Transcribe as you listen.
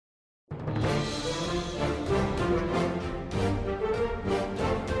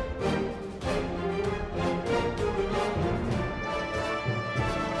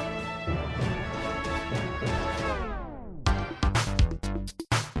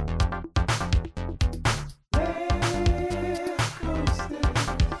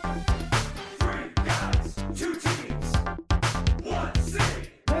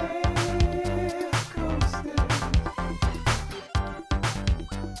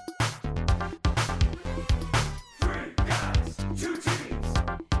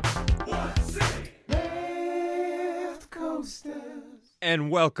And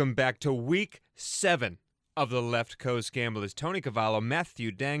welcome back to Week 7 of the Left Coast Gamblers. Tony Cavallo,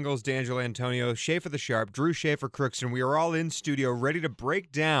 Matthew Dangles, D'Angelo Antonio, Schaefer the Sharp, Drew Schaefer Crookston. We are all in studio ready to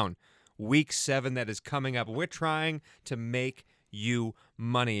break down Week 7 that is coming up. We're trying to make you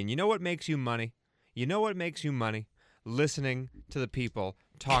money. And you know what makes you money? You know what makes you money? Listening to the people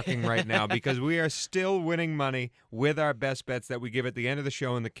talking right now, because we are still winning money with our best bets that we give at the end of the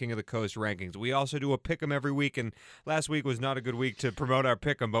show in the King of the Coast rankings. We also do a pick'em every week, and last week was not a good week to promote our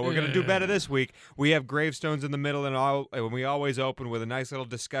pick'em, but we're going to do better this week. We have gravestones in the middle, and we always open with a nice little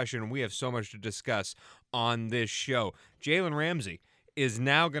discussion. We have so much to discuss on this show. Jalen Ramsey is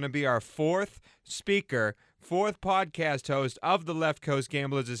now going to be our fourth podcast host of the Left Coast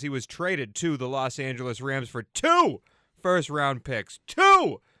Gamblers, as he was traded to the Los Angeles Rams for 2 first-round picks.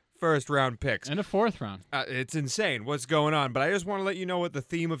 2 first-round picks. And a 4th round. It's insane what's going on, but I just want to let you know what the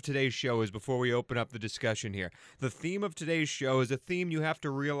theme of today's show is before we open up the discussion here. The theme of today's show is a theme you have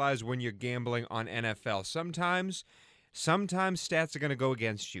to realize when you're gambling on NFL. Sometimes stats are going to go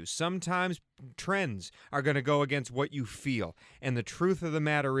against you. Sometimes trends are going to go against what you feel. And the truth of the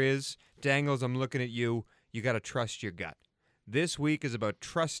matter is, Dangles, I'm looking at you, you got to trust your gut. This week is about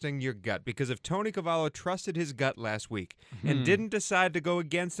trusting your gut, because if Tony Cavallo trusted his gut last week and didn't decide to go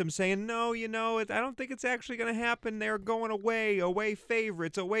against him, saying, no, I don't think it's actually going to happen. They're going away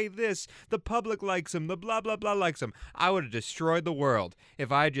favorites, away this. The public likes him. The blah, blah, blah likes him. I would have destroyed the world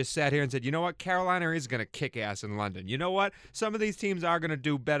if I just sat here and said, you know what? Carolina is going to kick ass in London. You know what? Some of these teams are going to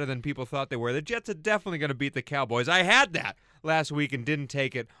do better than people thought they were. The Jets are definitely going to beat the Cowboys. I had that last week and didn't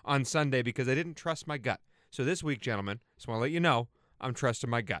take it on Sunday because I didn't trust my gut. So this week, gentlemen, just want to let you know, I'm trusting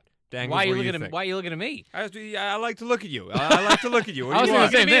my gut. Dangles, why are you looking at me? I like to look at you. I like to look at you. What I was do you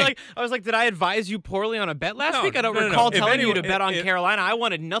want? gonna say, I was like, did I advise you poorly on a bet last week? I don't no. recall If telling anyone- you to bet on if- Carolina. I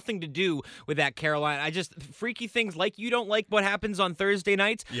wanted nothing to do with that Carolina. I just freaky things like you don't like what happens on Thursday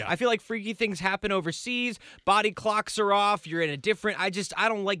nights. Yeah. I feel like freaky things happen overseas. Body clocks are off. You're in a different. I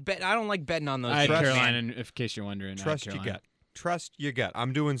don't like betting on those. I had things. Carolina, in case you're wondering. Trust your gut. Trust your gut.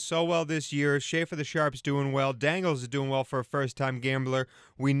 I'm doing so well this year. Schaefer the Sharp's doing well. Dangles is doing well for a first-time gambler.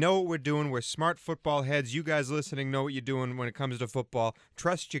 We know what we're doing. We're smart football heads. You guys listening know what you're doing when it comes to football.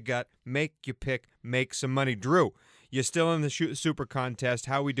 Trust your gut. Make your pick. Make some money. Drew, you're still in the Super Contest.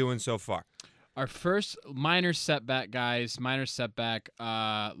 How are we doing so far? Our first minor setback, guys. Minor setback.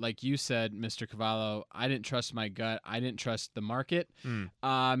 Like you said, Mr. Cavallo, I didn't trust my gut. I didn't trust the market.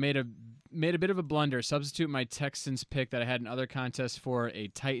 Made a bit of a blunder. Substitute my Texans pick that I had in other contests for a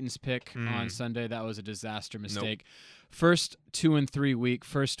Titans pick on Sunday. That was a disaster mistake. Nope. First 2-3 week.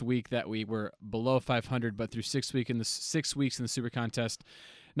 First week that we were below 500, but through 6 weeks in the Super Contest,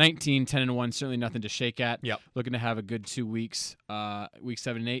 19, 10-1, certainly nothing to shake at. Yep. Looking to have a good 2 weeks, week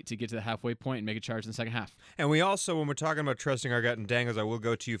 7 and 8, to get to the halfway point and make a charge in the second half. And we also, when we're talking about trusting our gut and Dangles, I will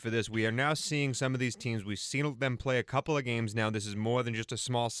go to you for this. We are now seeing some of these teams. We've seen them play a couple of games now. This is more than just a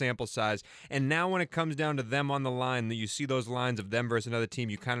small sample size. And now when it comes down to them on the line, that you see those lines of them versus another team,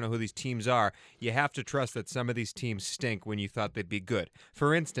 you kind of know who these teams are. You have to trust that some of these teams stink when you thought they'd be good.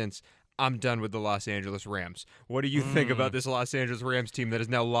 For instance, I'm done with the Los Angeles Rams. What do you think about this Los Angeles Rams team that has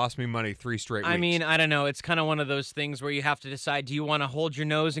now lost me money 3 straight weeks? I mean, I don't know. It's kind of one of those things where you have to decide, do you want to hold your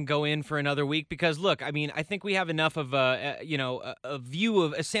nose and go in for another week? Because, look, I mean, I think we have enough of a view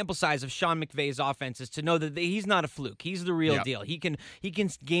of a sample size of Sean McVay's offenses to know that he's not a fluke. He's the real deal. He can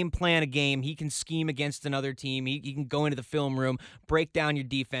game plan a game. He can scheme against another team. He can go into the film room, break down your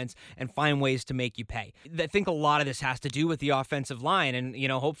defense, and find ways to make you pay. I think a lot of this has to do with the offensive line, and,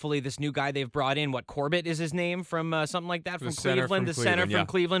 hopefully this new guy they've brought in, Corbett is his name, from something like that, from Cleveland, the center from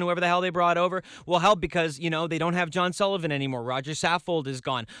Cleveland, whoever the hell they brought over, will help because, they don't have John Sullivan anymore. Roger Saffold is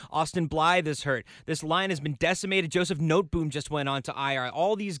gone. Austin Blythe is hurt. This line has been decimated. Joseph Noteboom just went on to IR.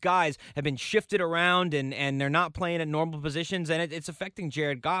 All these guys have been shifted around, and they're not playing at normal positions, and it's affecting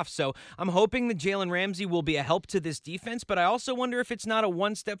Jared Goff. So I'm hoping that Jalen Ramsey will be a help to this defense, but I also wonder if it's not a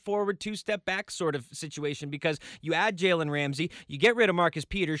 1 step forward, 2 step back sort of situation, because you add Jalen Ramsey, you get rid of Marcus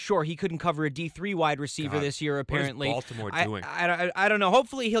Peters. Sure, he couldn't cover a D3 wide receiver this year, apparently. What is Baltimore doing? I don't know.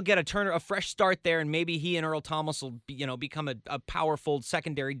 Hopefully he'll get a fresh start there, and maybe he and Earl Thomas will become a powerful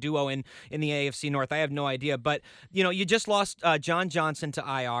secondary duo in the AFC North. I have no idea. But, you just lost John Johnson to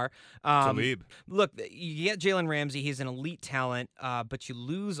IR. Talib. Look, you get Jalen Ramsey. He's an elite talent, but you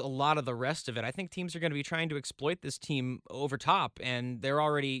lose a lot of the rest of it. I think teams are going to be trying to exploit this team over top, and they're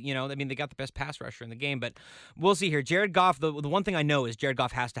already, they got the best pass rusher in the game, but we'll see here. Jared Goff, the one thing I know is Jared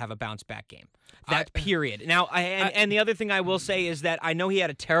Goff has to have a bounce-back game. Period. Now, and the other thing I will say is that I know he had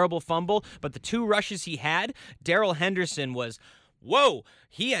a terrible fumble, but the 2 rushes he had, Darrell Henderson was... Whoa,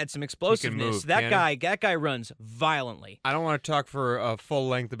 he had some explosiveness. Move, that guy runs violently. I don't want to talk for a full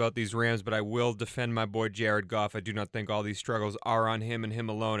length about these Rams, but I will defend my boy Jared Goff. I do not think all these struggles are on him and him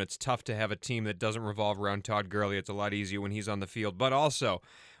alone. It's tough to have a team that doesn't revolve around Todd Gurley. It's a lot easier when he's on the field. But also,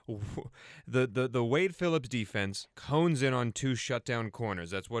 the Wade Phillips defense hones in on 2 shutdown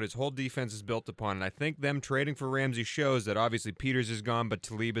corners. That's what his whole defense is built upon. And I think them trading for Ramsey shows that obviously Peters is gone, but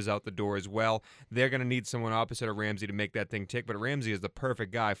Talib is out the door as well. They're going to need someone opposite of Ramsey to make that thing tick. But Ramsey is the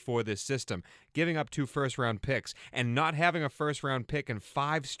perfect guy for this system. Giving up 2 first-round picks and not having a first-round pick in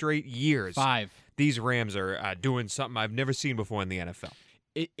 5 straight years. 5. These Rams are doing something I've never seen before in the NFL.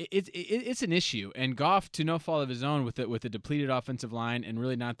 It's an issue, and Goff, to no fault of his own, with a depleted offensive line and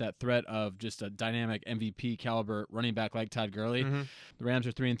really not that threat of just a dynamic MVP caliber running back like Todd Gurley. Mm-hmm. The Rams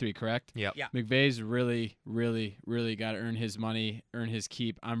are 3-3, correct? Yep. Yeah. McVay's really got to earn his money, earn his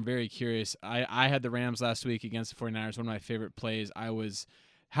keep. I'm very curious. I had the Rams last week against the 49ers, one of my favorite plays. I was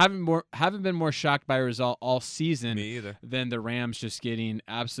haven't been more shocked by a result all season Me either. than the Rams just getting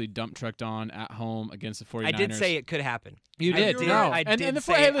absolutely dump trucked on at home against the 49ers. I did say it could happen. You did. I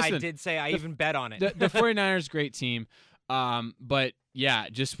did say I even bet on it. The 49ers, great team. But yeah,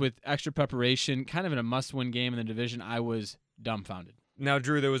 just with extra preparation, kind of in a must-win game in the division, I was dumbfounded. Now,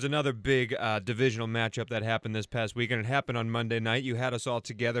 Drew, there was another big divisional matchup that happened this past week, and it happened on Monday night. You had us all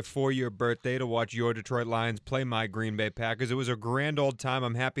together for your birthday to watch your Detroit Lions play my Green Bay Packers. It was a grand old time.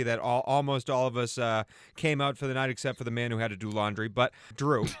 I'm happy that almost all of us came out for the night, except for the man who had to do laundry. But,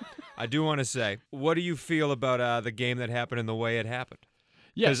 Drew, I do want to say, what do you feel about the game that happened and the way it happened?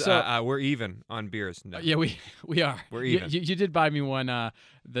 Yeah, so we're even on beers now. Yeah, we are. We're even. You did buy me one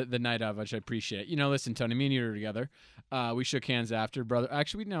the night of, which I appreciate. Listen, Tony, me and you were together. We shook hands after.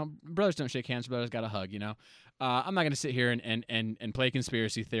 Brothers don't shake hands. Brothers got a hug. I'm not going to sit here and play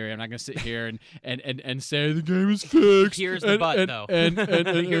conspiracy theory. I'm not going to sit here and say the game is fixed. Here's the butt, though.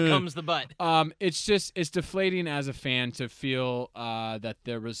 Here comes the butt. It's deflating as a fan to feel that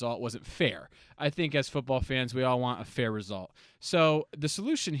the result wasn't fair. I think as football fans, we all want a fair result. So the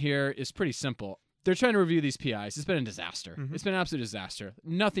solution here is pretty simple. They're trying to review these PIs. It's been a disaster. Mm-hmm. It's been an absolute disaster.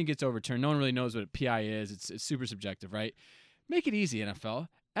 Nothing gets overturned. No one really knows what a PI is. It's super subjective, right? Make it easy, NFL.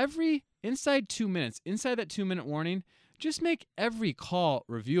 Inside that 2-minute warning, just make every call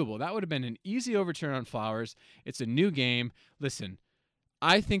reviewable. That would have been an easy overturn on Flowers. It's a new game. Listen,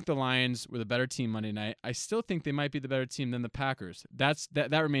 I think the Lions were the better team Monday night. I still think they might be the better team than the Packers. That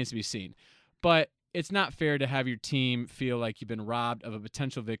remains to be seen. But it's not fair to have your team feel like you've been robbed of a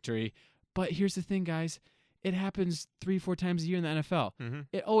potential victory. But here's the thing, guys. It happens 3-4 times a year in the NFL. Mm-hmm.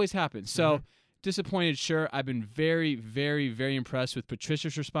 It always happens. So disappointed, sure. I've been very, very, very impressed with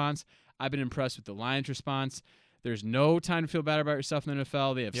Patricia's response. I've been impressed with the Lions' response. There's no time to feel bad about yourself in the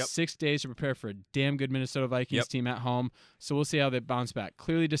NFL. They have 6 days to prepare for a damn good Minnesota Vikings team at home. So we'll see how they bounce back.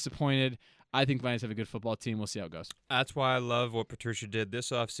 Clearly disappointed. I think Lions have a good football team. We'll see how it goes. That's why I love what Patricia did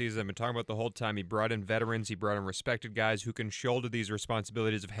this offseason. I've been talking about the whole time. He brought in veterans. He brought in respected guys who can shoulder these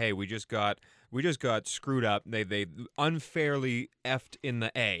responsibilities of, hey, we just got screwed up. They unfairly effed in the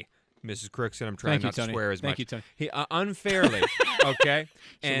A. Mrs. Crookson, I'm trying not to swear as much. Thank you, Tony. He unfairly, okay?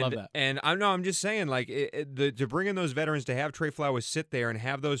 Love that. And I'm just saying, like, to bring in those veterans, to have Trey Flowers sit there and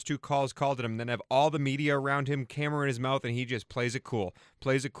have those 2 calls called at him, and then have all the media around him, camera in his mouth, and he just plays it cool,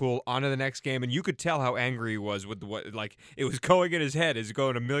 on to the next game. And you could tell how angry he was with it was going in his head. It's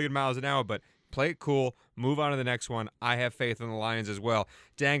going a million miles an hour, but play it cool, move on to the next one. I have faith in the Lions as well.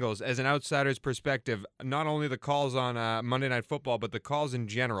 Dangles, as an outsider's perspective, not only the calls on Monday Night Football, but the calls in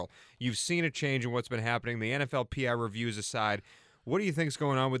general. You've seen a change in what's been happening. The NFL PI reviews aside, what do you think's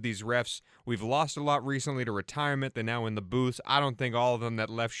going on with these refs? We've lost a lot recently to retirement. They're now in the booths. I don't think all of them that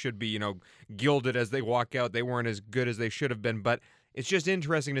left should be, gilded as they walk out. They weren't as good as they should have been, but It's just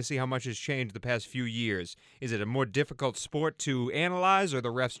interesting to see how much has changed the past few years. Is it a more difficult sport to analyze, or the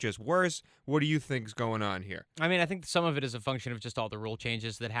refs just worse? What do you think's going on here? I mean, I think some of it is a function of just all the rule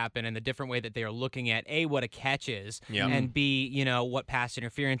changes that happen and the different way that they are looking at A, what a catch is, and B, what pass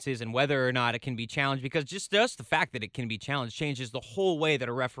interference is and whether or not it can be challenged, because just the fact that it can be challenged changes the whole way that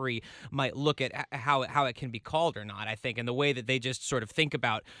a referee might look at how it can be called or not, I think, and the way that they just sort of think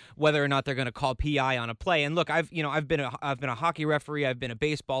about whether or not they're going to call PI on a play. And look, I've been a hockey referee, I've been a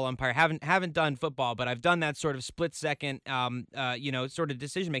baseball umpire, haven't done football, but I've done that sort of split second sort of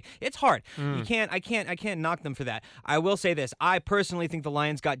decision making. It's hard. I can't knock them for that. I will say this: I personally think the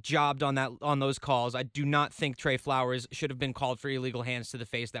Lions got jobbed on those calls. I do not think Trey Flowers should have been called for illegal hands to the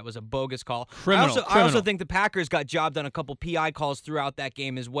face. That was a bogus call. Criminal. I also think the Packers got jobbed on a couple PI calls throughout that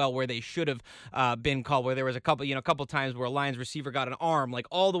game as well, where they should have been called. Where there was a couple times where a Lions receiver got an arm like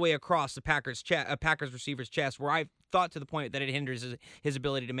all the way across the Packers receiver's chest, where I thought to the point that it hinders his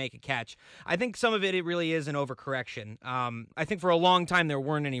ability to make a catch. I think some of it really is an overcorrection. I think for a long time there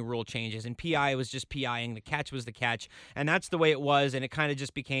weren't any rule changes, and PI was just PIing. The catch was the catch, and that's the way it was, and it kind of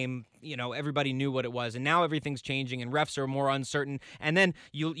just became, everybody knew what it was, and now everything's changing, and refs are more uncertain, and then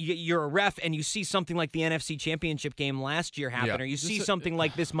you're a ref, and you see something like the NFC Championship game last year happen, or you see something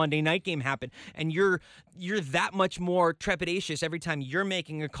like this Monday night game happen, and you're that much more trepidatious every time you're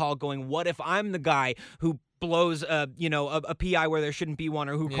making a call going, what if I'm the guy who blows a PI where there shouldn't be one,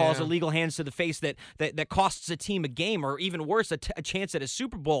 or who calls illegal hands to the face that costs a team a game, or even worse, a chance at a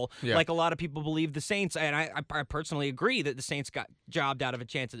Super Bowl, like a lot of people believe the Saints, and I personally agree that the Saints got jobbed out of a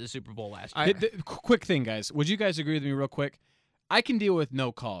chance at the Super Bowl last year. Quick thing, guys. Would you guys agree with me real quick? I can deal with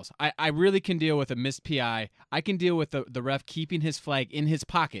no calls. I really can deal with a missed PI. I can deal with the ref keeping his flag in his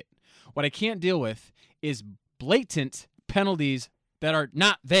pocket. What I can't deal with is blatant penalties that are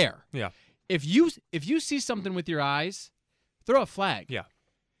not there. Yeah. If you see something with your eyes, throw a flag. Yeah.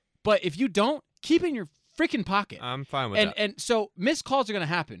 But if you don't, keep it in your freaking pocket. I'm fine with that. And so missed calls are going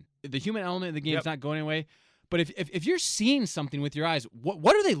to happen. The human element of the game is not going away. But if you're seeing something with your eyes,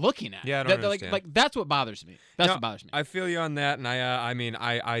 what are they looking at? Yeah, I don't understand. Like that's what bothers me. What bothers me. I feel you on that, and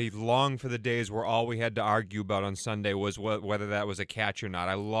I long for the days where all we had to argue about on Sunday was whether that was a catch or not.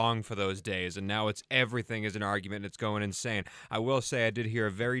 I long for those days, and now everything is an argument, and it's going insane. I will say I did hear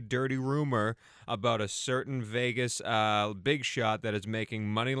a very dirty rumor about a certain Vegas big shot that is making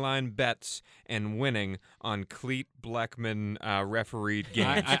moneyline bets and winning on Cleat Blackman refereed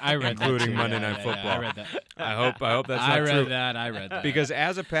games, I read including that Monday Night Yeah, Football. I read that. I hope that's not true. I read that. Because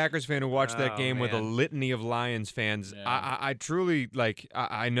as a Packers fan who watched that game with a man. litany of Lions fans, I truly,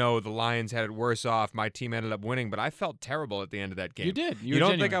 I know the Lions had it worse off. My team ended up winning, but I felt terrible at the end of that game. You did. You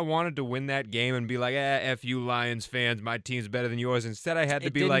don't think I wanted to win that game and be like, F you Lions fans, my team's better than yours? Instead, I had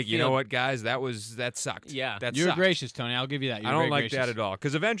to be like, you know what, guys, that sucked. Yeah. You're sucked. gracious, Tony. I'll give you that. I don't like that at all,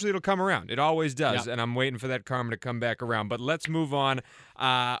 because eventually it'll come around. It always does, Yep. and I'm waiting for that karma to come back around. But let's move on.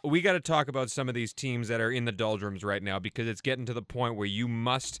 We got to talk about some of these teams that are in the doldrums right now, because it's getting to the point where you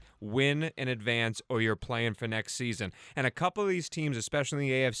must win in advance or you're playing for next season. And a couple of these teams, especially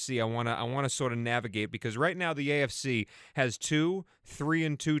in the AFC, I want to sort of navigate, because right now the AFC has 2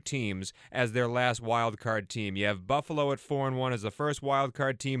 3-2 teams as their last wild card team. You have Buffalo at 4-1 as the first wild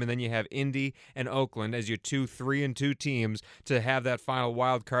card team, and then you have Indy and Oakland as your 2 3-2 teams to have that final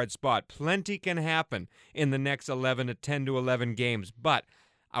wild card spot. Plenty can happen in the next 10 to 11 games, but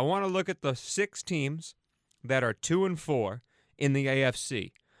I want to look at the 6 teams that are 2-4 in the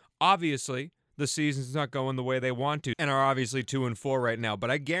AFC. Obviously, the season's not going the way they want to, and are obviously 2-4 right now.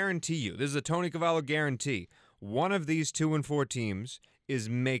 But I guarantee you, this is a Tony Cavallo guarantee, one of these 2-4 teams is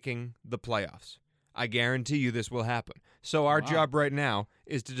making the playoffs. I guarantee you this will happen. So our job right now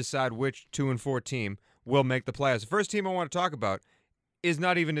is to decide which 2-4 team will make the playoffs. The first team I want to talk about is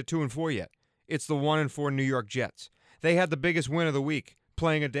not even at 2-4 yet. It's the 1-4 New York Jets. They had the biggest win of the week,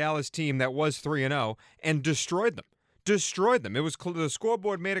 playing a Dallas team that was 3-0, and destroyed them. It was the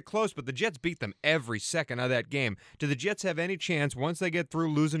scoreboard made it close, but the Jets beat them every second of that game. Do the Jets have any chance, once they get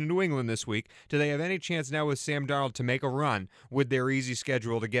through losing to New England this week, do they have any chance now with Sam Darnold to make a run with their easy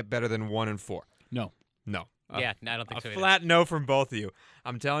schedule to get better than 1-4? No. Yeah, I don't think so A either. flat no from both of you.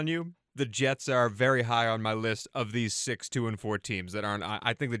 I'm telling you, the Jets are very high on my list of these 6 2-4 teams that aren't.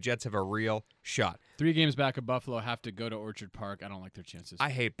 I think the Jets have a real shot. 3 games back of Buffalo, have to go to Orchard Park. I don't like their chances. I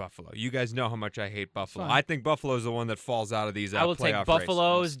hate Buffalo. You guys know how much I hate Buffalo. Fine. I think Buffalo's the one that falls out of these I will playoff take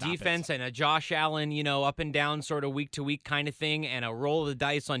Buffalo's Stop defense and a Josh Allen, up and down sort of week to week kind of thing, and a roll of the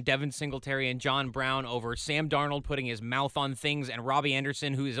dice on Devin Singletary and John Brown over Sam Darnold putting his mouth on things, and Robbie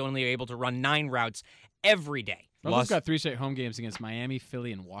Anderson, who is only able to run 9 routes every day. Buffalo's got 3 straight home games against Miami,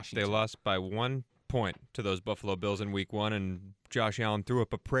 Philly, and Washington. They lost by 1 point to those Buffalo Bills in Week 1, and Josh Allen threw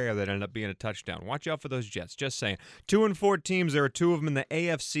up a prayer that ended up being a touchdown. Watch out for those Jets. Just saying. 2-4 teams. There are two of them in the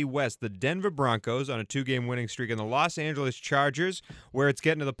AFC West. The Denver Broncos on a 2-game winning streak, and the Los Angeles Chargers, where it's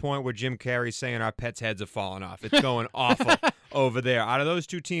getting to the point where Jim Carrey's saying our pets' heads are falling off. It's going awful over there. Out of those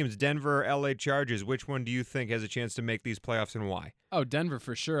two teams, Denver or LA Chargers, which one do you think has a chance to make these playoffs and why? Oh, Denver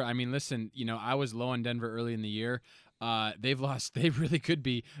for sure. I mean, listen, I was low on Denver early in the year. They've lost. They really could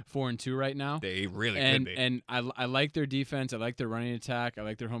be 4-2 right now. They really could be. And I like their defense. I like their running attack. I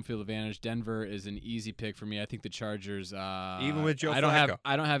like their home field advantage. Denver is an easy pick for me. I think the Chargers. Even with Joe Flacco.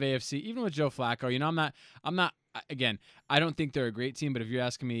 I don't have AFC. Even with Joe Flacco, I'm not. Again, I don't think they're a great team, but if you're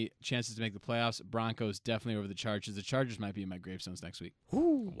asking me chances to make the playoffs, Broncos definitely over the Chargers. The Chargers might be in my gravestones next week.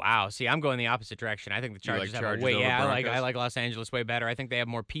 Ooh. Wow. See, I'm going the opposite direction. I think the Chargers have a way. Yeah, I like Los Angeles way better. I think they have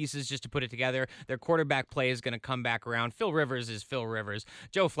more pieces just to put it together. Their quarterback play is going to come back around. Phil Rivers is Phil Rivers.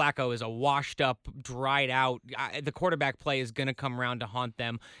 Joe Flacco is a washed up, dried out. The quarterback play is going to come around to haunt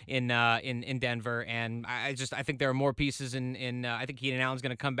them in Denver, and I think there are more pieces in I think Keenan Allen's going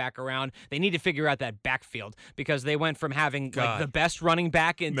to come back around. They need to figure out that backfield, because they went from having like the best running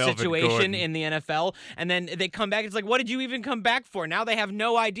back in Melvin situation Gordon in the NFL, and then they come back. It's like, what did you even come back for? Now they have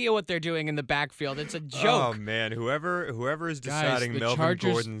no idea what they're doing in the backfield. It's a joke. Oh man, whoever is deciding Guys, Melvin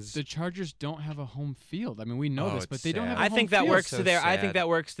Gordon's. The Chargers don't have a home field. I mean, we know this, but they don't have. I think that works to their. Sad. I think that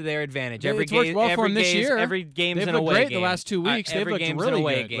works to their advantage. It's worked well for them this year. Every game's They've an looked away great game. the last 2 weeks. They've Every looked game's really an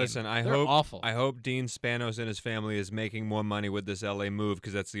away good. game. Listen, I They're hope awful. I hope Dean Spanos and his family is making more money with this LA move,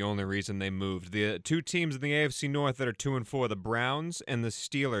 because that's the only reason they moved. The two teams in the AFC North that are 2-4, the Browns and the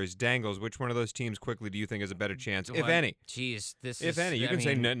Steelers. Dangles, which one of those teams quickly do you think has a better chance, if any? Jeez, If any, you can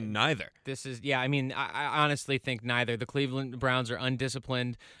say neither. This is I mean, I honestly think neither. The Cleveland Browns are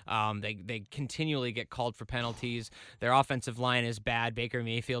undisciplined. They continually get called for penalties. Their offensive line is bad. Baker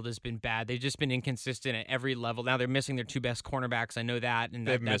Mayfield has been bad. They've just been inconsistent at every level. Now they're missing their two best cornerbacks. I know that, and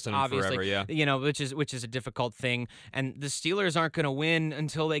They've that's missed them obviously forever, yeah. Which is a difficult thing. And the Steelers aren't going to win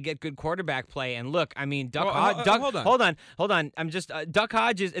until they get good quarterback play. And look, I mean, hold on. I'm just Duck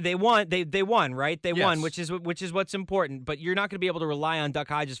Hodges. They won. They won, right? They won, which is what's important. But you're not going to be able to rely on Duck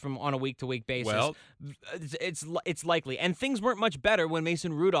Hodges on a week-to-week basis. Well, it's likely. And things weren't much better when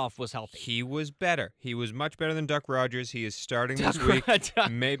Mason Rudolph was healthy. He was better. He was much better than Duck Rogers. He is starting this week.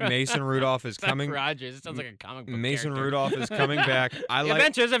 Mason Rudolph is coming. Duck Rogers. It sounds like a comic book Mason character. Rudolph is coming back. The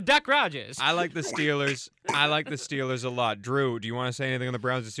Adventures of Duck Rogers. I like the Steelers. I like the Steelers a lot. Drew, do you want to say anything on the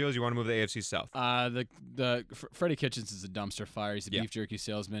Browns and Steelers? Or you want to move to the AFC South? Freddie Kitchens is a dumpster fire. He's a beef jerky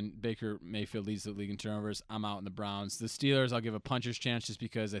salesman. Baker Mayfield leads the league in turnovers. I'm out in the Browns. The Steelers, I'll give a puncher's chance just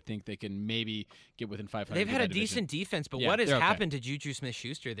because I think they can maybe get within 500. They've had a decent defense, but what has happened to Juju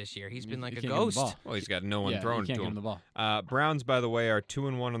Smith-Schuster this year? He's been like a ghost. Well, he's got no one throwing to him. The ball. Browns, by the way, are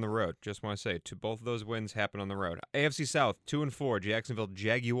 2-1 on the road. Just want to say, both of those wins happen on the road. AFC South, 2-4. Jacksonville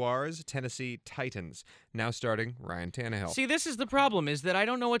Jaguars, Tennessee Titans. Now starting Ryan Tannehill. See, this is the problem: is that I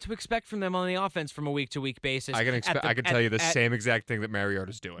don't know what to expect from them on the offense from a week-to-week basis. I can tell you the same exact thing that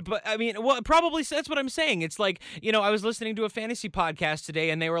Mariota's doing. But I mean, well, probably that's what I'm saying. It's like, I was listening to a fantasy podcast today,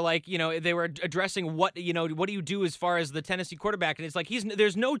 and they were like, they were addressing what do you do as far as the Tennessee quarterback, and it's like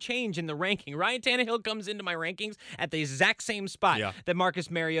there's no change in the ranking. Ryan Tannehill comes into my rankings at the exact same spot that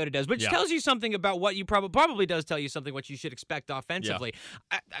Marcus Mariota does, which tells you something about what you probably does tell you something what you should expect offensively.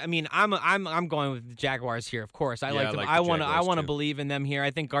 I mean, I'm going with the Jaguars here, of course. I like them. I want to believe in them here. I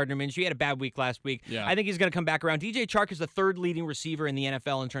think Gardner Minshew had a bad week last week. Yeah. I think he's going to come back around. DJ Chark is the third leading receiver in the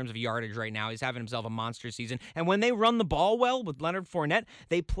NFL in terms of yardage right now. He's having himself a monster season. And when they run the ball well with Leonard Fournette,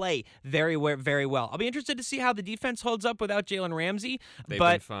 they play very, very well. I'll be interested to see how the defense holds up without Jalen Ramsey. They've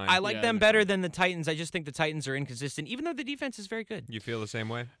but been fine. I like them better than the Titans. I just think the Titans are inconsistent, even though the defense is very good. You feel the same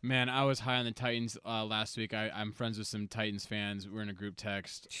way? Man, I was high on the Titans last week. I'm friends with some Titans fans. We're in a group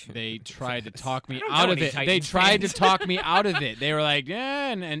text. They tried to talk me out of it. They tried to talk me out of it. They were like,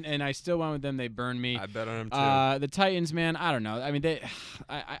 yeah, and I still went with them. They burned me. I bet on them too. The Titans, man, I don't know. I mean,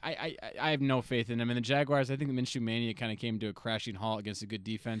 I have no faith in them. And the Jaguars, I think the Minshew mania kind of came to a crashing halt against a good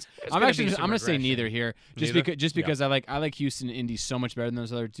defense. I'm going to say neither here, just because I like Houston and Indy so much better than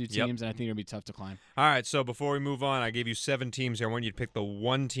those other two teams, and I think it'll be tough to climb. All right, so before we move on, I gave you 7 teams here. I want you to pick the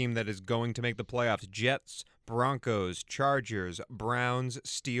one team that is going to make the playoffs: Jets, Broncos, Chargers, Browns,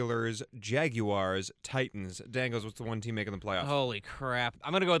 Steelers, Jaguars, Titans. Dangles, what's the one team making the playoffs? Holy crap.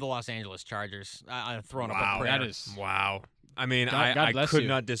 I'm going to go with the Los Angeles Chargers. I'm throwing up a prayer. That is... Wow. I mean, God I could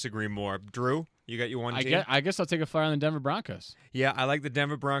not disagree more. Drew, you got your one team? I guess I'll take a flyer on the Denver Broncos. Yeah, I like the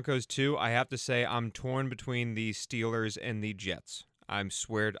Denver Broncos too. I have to say I'm torn between the Steelers and the Jets. I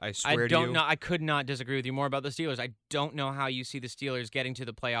swear I to you. don't know. I could not disagree with you more about the Steelers. I don't know how you see the Steelers getting to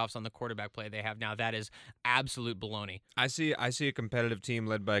the playoffs on the quarterback play they have now. That is absolute baloney. I see a competitive team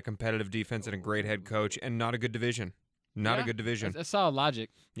led by a competitive defense and a great head coach, and not a good division. Not a good division. That's solid logic.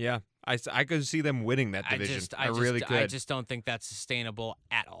 Yeah, I could see them winning that division. I really could. I just don't think that's sustainable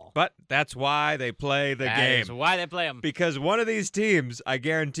at all. But that's why they play the game. That is why they play them. Because one of these teams, I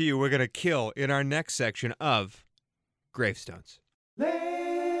guarantee you, we're going to kill in our next section of Gravestones.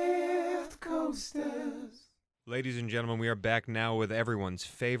 LeftCoasters. Ladies and gentlemen, we are back now with everyone's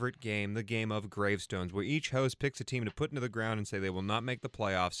favorite game, the game of Gravestones, where each host picks a team to put into the ground and say they will not make the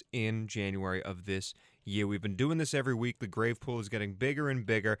playoffs in January of this year. We've been doing this every week. The grave pool is getting bigger and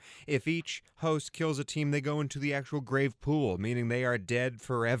bigger. If each host kills a team, they go into the actual grave pool, meaning they are dead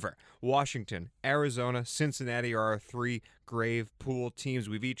forever. Washington, Arizona, Cincinnati are our 3 grave pool teams.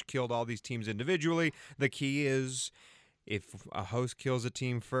 We've each killed all these teams individually. The key is, if a host kills a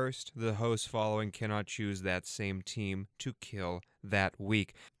team first, the host following cannot choose that same team to kill that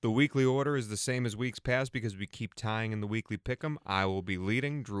week. The weekly order is the same as weeks past because we keep tying in the weekly pick'em. I will be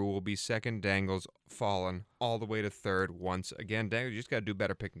leading, Drew will be second, Dangle's fallen all the way to third once again. Dangle, you just got to do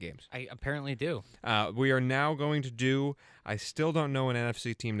better picking games. I apparently do. We are now going to do, I still don't know an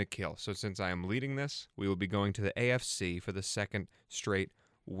NFC team to kill, so since I am leading this, we will be going to the AFC for the second straight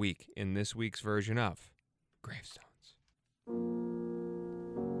week in this week's version of Gravestones.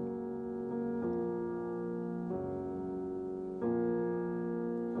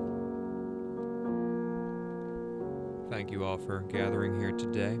 Thank you all for gathering here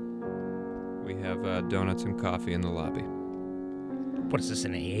today. We have donuts and coffee in the lobby. What is this,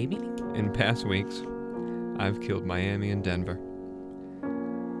 an AA meeting? In past weeks, I've killed Miami and Denver.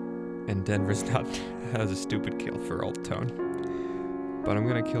 And Denver's not that was a stupid kill for Old Tone. But I'm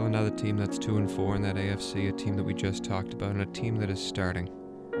going to kill another team that's 2-4 in that AFC, a team that we just talked about, and a team that is starting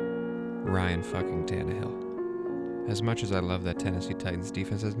Ryan fucking Tannehill. As much as I love that Tennessee Titans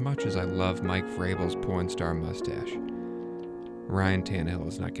defense, as much as I love Mike Vrabel's porn star mustache, Ryan Tannehill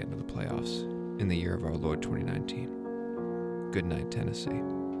is not getting to the playoffs in the year of our Lord 2019. Good night, Tennessee.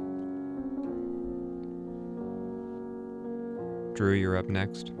 Drew, you're up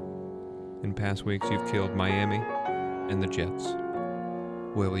next. In past weeks, you've killed Miami and the Jets.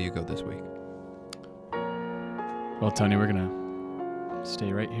 Where will you go this week? Well, Tony, we're going to stay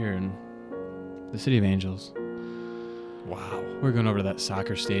right here in the City of Angels. Wow. We're going over to that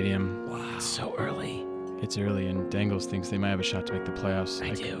soccer stadium. Wow. It's so early. It's early, and Dangles thinks they might have a shot to make the playoffs.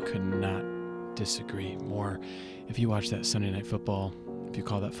 I do. Could not disagree more. If you watch that Sunday Night Football, if you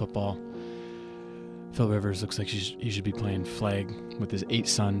call that football, Phil Rivers looks like he should be playing flag with his 8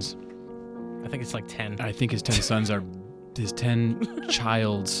 sons. I think it's like 10. I think his 10 sons are his 10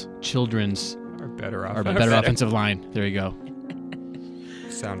 children's Are better offensive line. There you go.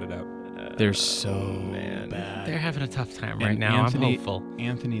 Sound it out. They're so bad. They're having a tough time right now. I'm hopeful.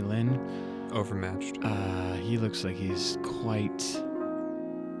 Anthony Lynn, Overmatched. he looks like he's quite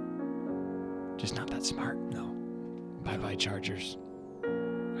just not that smart. No. Bye-bye Chargers.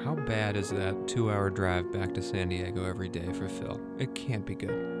 How bad is that 2-hour drive back to San Diego every day for Phil? It can't be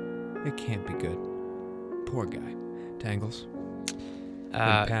good. It can't be good. Poor guy. Tangles. In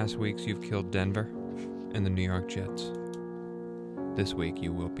past weeks, you've killed Denver and the New York Jets. This week,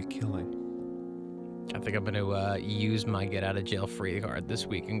 you will be killing. I think I'm going to use my get-out-of-jail-free card this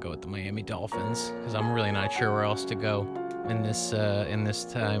week and go with the Miami Dolphins because I'm really not sure where else to go in this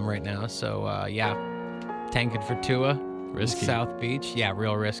time right now. So, yeah, tanking for Tua. Risky. South Beach. Yeah,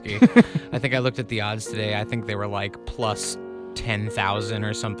 real risky. I think I looked at the odds today. I think they were like plus 10,000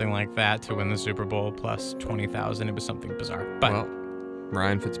 or something like that to win the Super Bowl, plus 20,000. It was something bizarre. But well,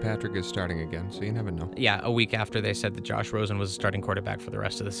 Ryan Fitzpatrick is starting again, so you never know. yeah, a week after they said that Josh Rosen was a starting quarterback for the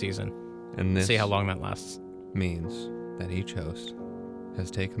rest of the season. And this See how long that lasts. means that each host has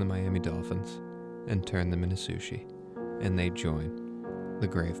taken the Miami Dolphins and turned them into sushi, and they join the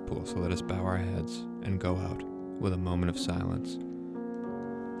grave pool. So let us bow our heads and go out with a moment of silence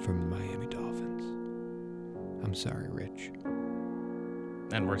from the Miami Dolphins. I'm sorry, Rich.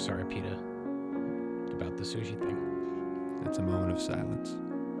 And we're sorry, PETA, about the sushi thing. It's a moment of silence.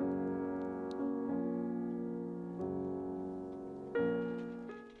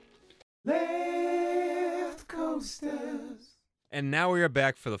 LeftCoasters. And now we are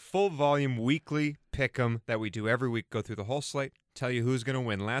back for the full volume weekly pick'em that we do every week. Go through the whole slate, tell you who's going to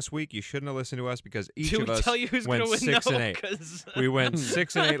win. Last week, you shouldn't have listened to us because each of us tell you who's went gonna win? 6 and 8. We went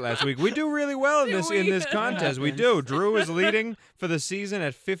 6 and 8 last week. We do really well in this contest. We do. Drew is leading for the season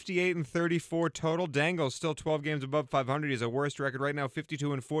at 58 and 34 total. Dangle's still 12 games above 500. He's a worst record right now,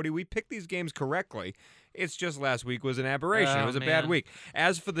 52 and 40. We picked these games correctly. It's just last week was an aberration. It was a bad week.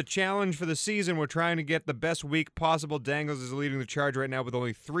 As for the challenge for the season, we're trying to get the best week possible. Dangles is leading the charge right now with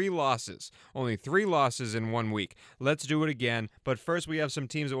only 3 losses. Only 3 losses in 1 week. Let's do it again. But first, we have some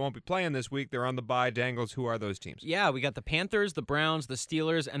teams that won't be playing this week. They're on the bye. Dangles, who are those teams? Yeah, we got the Panthers, the Browns, the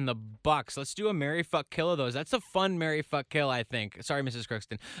Steelers, and the Bucks. Let's do a marry, fuck, kill of those. That's a fun marry, fuck, kill, I think. Sorry, Mrs.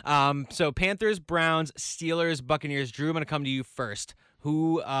 Crookston. So Panthers, Browns, Steelers, Buccaneers. Drew, I'm going to come to you first.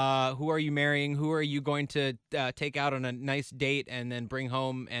 Who are you marrying? Who are you going to take out on a nice date and then bring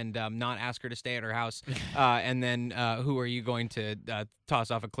home and not ask her to stay at her house? And then who are you going to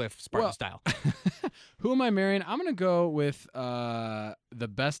toss off a cliff, Spartan style? Who am I marrying? I'm going to go with the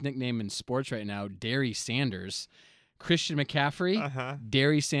best nickname in sports right now, Derry Sanders. Christian McCaffrey,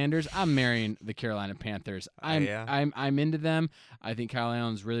 Derry Sanders. I'm marrying the Carolina Panthers. I'm into them. I think Kyle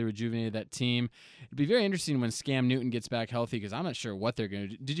Allen's really rejuvenated that team. It'd be very interesting when Scam Newton gets back healthy because I'm not sure what they're going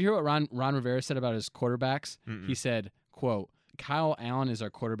to do. Did you hear what Ron Rivera said about his quarterbacks? He said, quote, Kyle Allen is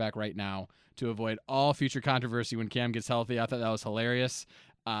our quarterback right now to avoid all future controversy when Cam gets healthy. I thought that was hilarious.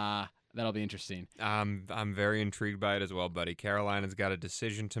 That'll be interesting. I'm very intrigued by it as well, buddy. Carolina's got a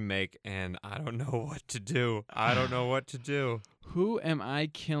decision to make, and I don't know what to do. Who am I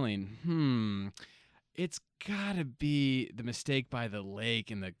killing? It's got to be the mistake by the lake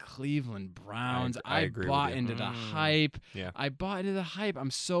and the Cleveland Browns. I agree bought with you. into the hype. Yeah. I bought into the hype.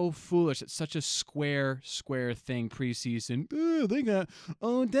 I'm so foolish. It's such a square thing preseason. They got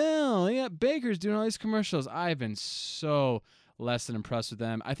Odell. They got Baker's doing all these commercials. I've been so less than impressed with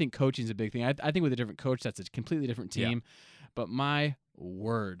them. I think coaching's a big thing. I think with a different coach, that's a completely different team. But my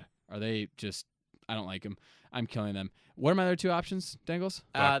word, are they just – I don't like them. I'm killing them. What are my other 2 options, Dangles?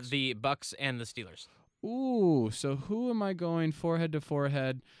 The Bucks and the Steelers. Ooh, so who am I going forehead to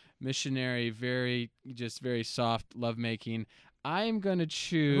forehead? Missionary, very soft lovemaking. I am going to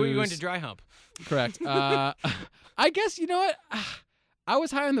choose – Who are you going to dry hump? Correct. I guess, you know what? I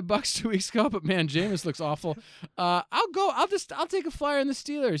was high on the Bucks 2 weeks ago, but man, Jameis looks awful. I'll take a flyer on the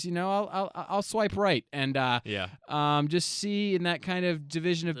Steelers. You know, I'll swipe right and just see in that kind of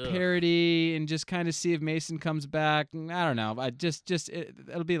division of parity and just kind of see if Mason comes back. I don't know.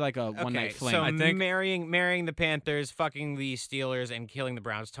 It'll be like a one night fling. So I think marrying the Panthers, fucking the Steelers, and killing the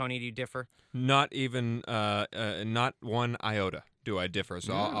Browns. Tony, do you differ? Not even not one iota do I differ.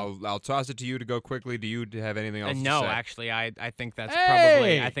 So I'll toss it to you to go quickly. Do you have anything else to say? No, actually, I think that's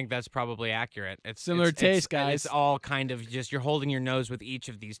probably accurate. It's similar taste, guys. It's all kind of just you're holding your nose with each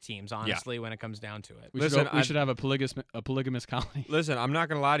of these teams, honestly, when it comes down to it. We should have a polygamous colony. Listen, I'm not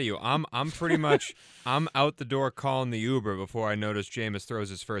gonna lie to you. I'm pretty much I'm out the door calling the Uber before I notice Jameis throws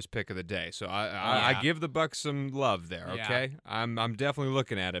his first pick of the day. So I give the Bucks some love there. Okay, I'm definitely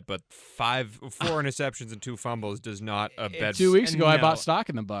looking at it, but 4 interceptions and 2 fumbles does not bed. 2 weeks ago, I bought stock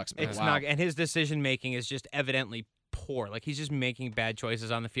in the Bucks. It's not, and his decision making is just evidently poor. Like he's just making bad choices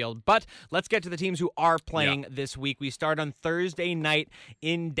on the field. But let's get to the teams who are playing this week. We start on Thursday night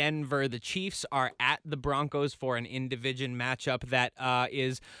in Denver. The Chiefs are at the Broncos for an in-division matchup that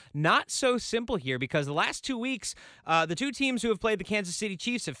is not so simple here because the last 2 weeks, the 2 teams who have played the Kansas City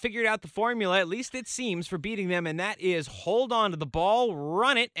Chiefs have figured out the formula, at least it seems, for beating them, and that is hold on to the ball,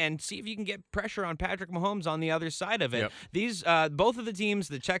 run it, and see if you can get pressure on Patrick Mahomes on the other side of it. Yep. These both of the teams,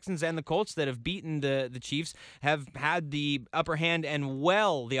 the Texans and the Colts, that have beaten the Chiefs have had the upper hand and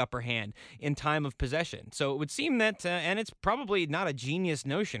the upper hand in time of possession. So it would seem that, and it's probably not a genius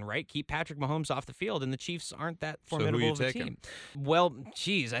notion, right? Keep Patrick Mahomes off the field, and the Chiefs aren't that formidable of a team. Well,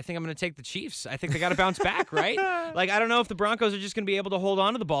 geez, I think I'm going to take the Chiefs. I think they got to bounce back, right? Like, I don't know if the Broncos are just going to be able to hold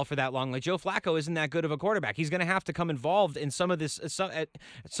on to the ball for that long. Like, Joe Flacco isn't that good of a quarterback. He's going to have to come involved in some of this. At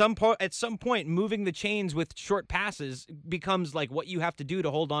some point, moving the chains with short passes becomes like what you have to do to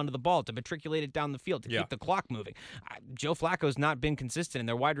hold on to the ball, to matriculate it down the field, to keep the clock moving. Joe Flacco's not been consistent, and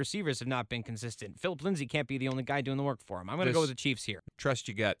their wide receivers have not been consistent. Philip Lindsay can't be the only guy doing the work for him. I'm going to go with the Chiefs here. Trust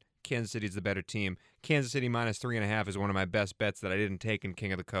you gut. Kansas City's the better team. Kansas City minus 3.5 is one of my best bets that I didn't take in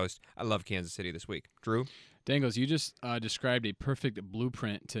King of the Coast. I love Kansas City this week. Drew? Dangles, you just described a perfect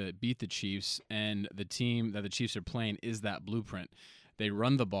blueprint to beat the Chiefs, and the team that the Chiefs are playing is that blueprint. They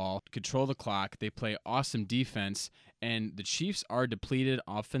run the ball, control the clock, they play awesome defense, and the Chiefs are depleted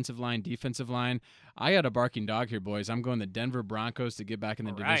offensive line, defensive line. I got a barking dog here, boys. I'm going the Denver Broncos to get back in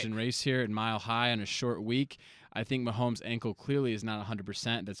the division race here at Mile High on a short week. I think Mahomes' ankle clearly is not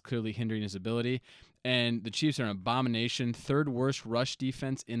 100%. That's clearly hindering his ability. And the Chiefs are an abomination, 3rd worst rush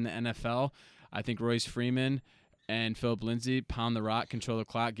defense in the NFL. I think Royce Freeman and Philip Lindsay pound the rock, control the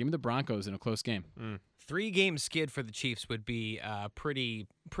clock. Give me the Broncos in a close game. 3-game skid for the Chiefs would be pretty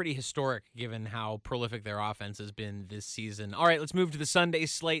historic given how prolific their offense has been this season. All right, let's move to the Sunday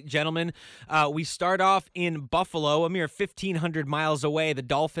slate, gentlemen. We start off in Buffalo, a mere 1,500 miles away. The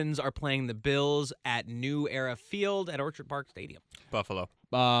Dolphins are playing the Bills at New Era Field at Orchard Park Stadium. Buffalo.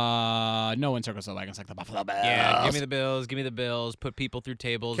 No one circles the wagons like the Buffalo Bills. Yeah, give me the Bills. Give me the Bills. Put people through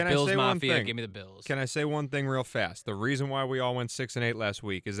tables. Can I Bills say one Mafia. thing? Give me the Bills. Can I say one thing real fast? The reason why we all went 6-8 last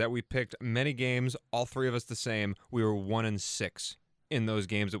week is that we picked many games, all three of us the same. We were 1-6 in those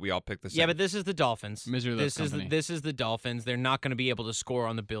games that we all picked the same. Yeah, but this is the Dolphins. Misery loves company. This is the Dolphins. They're not going to be able to score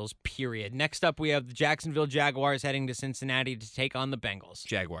on the Bills, period. Next up, we have the Jacksonville Jaguars heading to Cincinnati to take on the Bengals.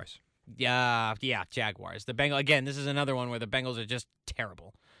 Jaguars. Yeah, Jaguars. The Bengals, again, this is another one where the Bengals are just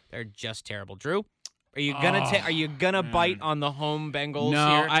terrible. They're just terrible. Drew, are you gonna bite on the home Bengals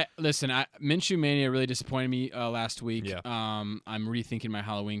No, here? listen. Minshew Mania really disappointed me last week. Yeah. I'm rethinking my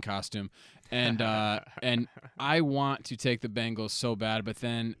Halloween costume, and I want to take the Bengals so bad. But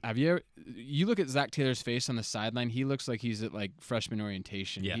then, you look at Zach Taylor's face on the sideline? He looks like he's at like freshman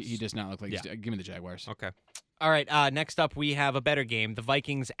orientation. Yes. He does not look like. Yeah. Give me the Jaguars. Okay. All right, next up we have a better game. The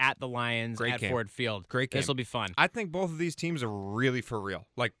Vikings at the Lions Great at game. Ford Field. Great game. This will be fun. I think both of these teams are really for real,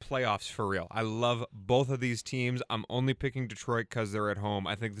 like playoffs for real. I love both of these teams. I'm only picking Detroit because they're at home.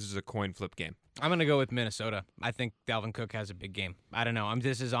 I think this is a coin flip game. I'm going to go with Minnesota. I think Dalvin Cook has a big game. I don't know.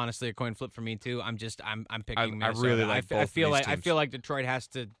 This is honestly a coin flip for me too. I'm picking Minnesota. I really like both I feel of these like I teams. feel like Detroit has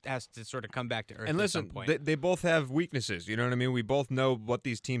to sort of come back to earth And at listen, some point. they both have weaknesses. You know what I mean? We both know what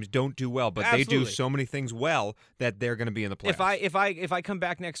these teams don't do well, but they do Absolutely. so many things well that they're going to be in the playoffs. If I come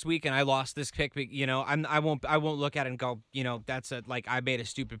back next week and I lost this pick, you know, I won't look at it and go, you know, that's I made a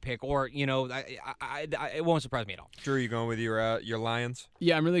stupid pick, or you know, it won't surprise me at all. Drew, you going with your Lions?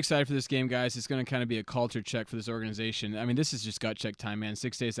 Yeah, I'm really excited for this game, guys. It's going to kind of be a culture check for this organization. I mean, this is just gut check time, man.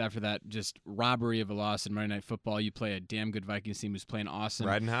 6 days after that just robbery of a loss in Monday Night Football, you play a damn good Vikings team who's playing awesome.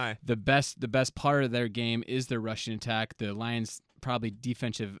 Riding high. The best part of their game is their rushing attack. The Lions' probably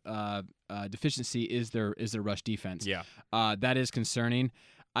defensive deficiency is their rush defense. Yeah. That is concerning.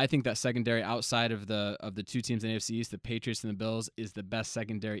 I think that secondary outside of the two teams in the AFC East, the Patriots and the Bills, is the best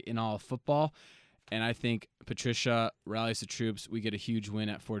secondary in all of football. And I think Patricia rallies the troops. We get a huge win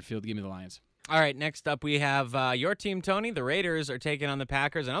at Ford Field. Give me the Lions. All right, next up we have your team, Tony. The Raiders are taking on the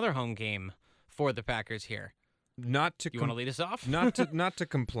Packers. Another home game for the Packers here. You want to lead us off? not to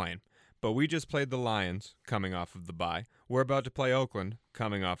complain, but we just played the Lions coming off of the bye. We're about to play Oakland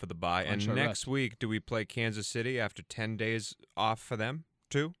coming off of the bye, and short next rest. week do we play Kansas City after 10 days off for them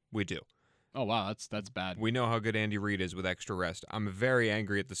too? We do. Oh wow, that's bad. We know how good Andy Reid is with extra rest. I'm very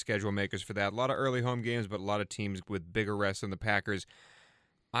angry at the schedule makers for that. A lot of early home games, but a lot of teams with bigger rest than the Packers.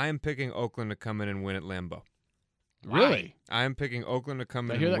 I am picking Oakland to come in and win at Lambeau. Really? I am picking Oakland to come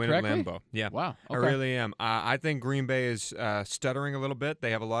Did I in hear and that win correctly? at Lambeau. Yeah. Wow. I Okay. really am. I think Green Bay is stuttering a little bit. They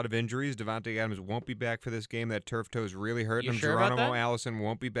have a lot of injuries. Devontae Adams won't be back for this game. That turf toe is really hurting You him. sure about Geronimo that? Allison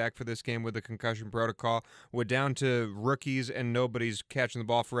won't be back for this game with the concussion protocol. We're down to rookies, and nobody's catching the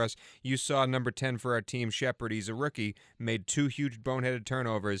ball for us. You saw number 10 for our team, Shepard. He's a rookie, made 2 huge boneheaded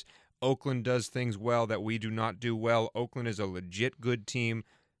turnovers. Oakland does things well that we do not do well. Oakland is a legit good team.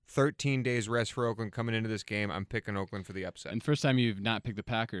 13 days rest for Oakland coming into this game. I'm picking Oakland for the upset. And first time you've not picked the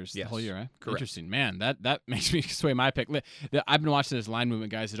Packers the Yes, whole year, right? correct. Interesting, man. That makes me sway my pick. I've been watching this line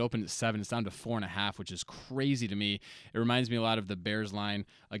movement, guys. It opened at 7. It's down to 4.5, which is crazy to me. It reminds me a lot of the Bears line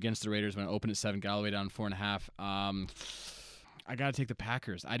against the Raiders when it opened at 7, got all the way down to 4.5. I gotta take the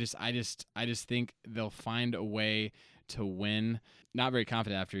Packers. I just think they'll find a way to win. Not very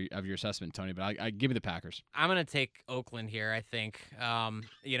confident of your assessment, Tony, but I give you the Packers. I'm going to take Oakland here, I think.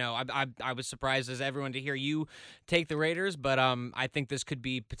 You know, I was surprised as everyone to hear you take the Raiders, but I think this could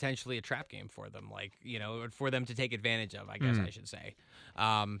be potentially a trap game for them, like, you know, for them to take advantage of, I guess I should say.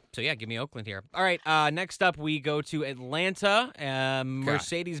 So, yeah, give me Oakland here. All right, next up we go to Atlanta,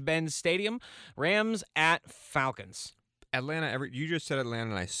 Mercedes-Benz Stadium, Rams at Falcons. Atlanta, you just said Atlanta,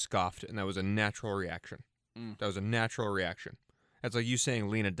 and I scoffed, and that was a natural reaction. That was a natural reaction. That's like you saying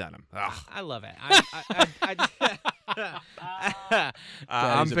Lena Dunham. Ugh. I love it.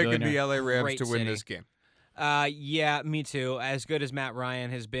 I'm a picking the billionaire. LA Rams Great to win city. this game. Yeah, me too. As good as Matt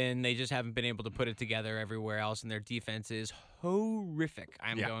Ryan has been, they just haven't been able to put it together everywhere else, and their defense is horrific.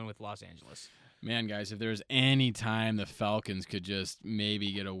 I'm going with Los Angeles. Man, guys, if there was any time the Falcons could just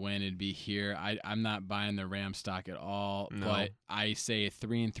maybe get a win, it'd be here. I'm not buying the Rams stock at all, No. but I say a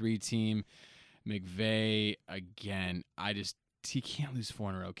 3-3 team. McVay, again, he can't lose 4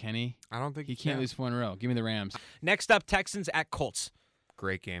 in a row, can he? I don't think He can't lose 4 in a row. Give me the Rams. Next up, Texans at Colts.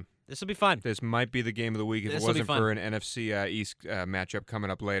 Great game. This will be fun. This might be the game of the week if it This'll be wasn't fun. for an NFC East matchup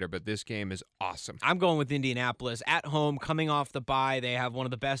coming up later, but this game is awesome. I'm going with Indianapolis. At home, coming off the bye, they have one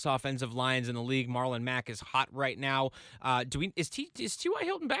of the best offensive lines in the league. Marlon Mack is hot right now. Is T.Y.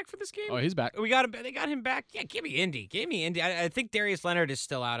 Hilton back for this game? Oh, he's back. They got him back. Yeah, give me Indy. Give me Indy. I think Darius Leonard is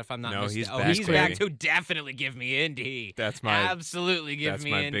still out. If I'm not mistaken. He's Oh, back, he's baby. back too. Definitely give me Indy. That's my absolutely give that's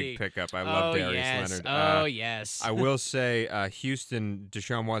me my Indy. big pickup. I love Darius yes. Leonard. Yes. I will say, Houston,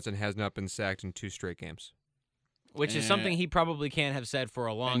 Deshaun Watson has not been sacked in 2 straight games. Which is something he probably can't have said for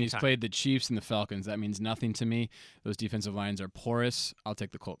a long time. And he's played the Chiefs and the Falcons. That means nothing to me. Those defensive lines are porous. I'll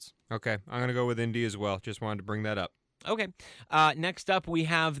take the Colts. Okay, I'm going to go with Indy as well. Just wanted to bring that up. Okay. Next up, we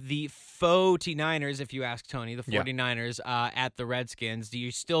have the 49ers, if you ask Tony, the 49ers at the Redskins.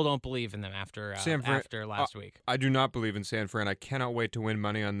 You still don't believe in them after last week? I do not believe in San Fran. I cannot wait to win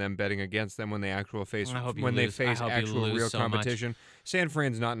money on them betting against them when they face actual real competition. San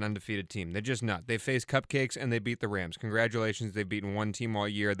Fran's not an undefeated team. They're just not. They face cupcakes and they beat the Rams. Congratulations, they've beaten one team all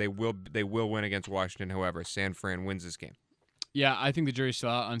year. They will win against Washington. However, San Fran wins this game. Yeah, I think the jury's still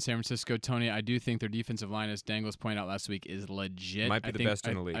out on San Francisco. Tony, I do think their defensive line, as Dangles pointed out last week, is legit. Might be the best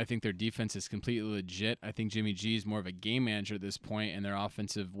in the league. I think their defense is completely legit. I think Jimmy G is more of a game manager at this point, and their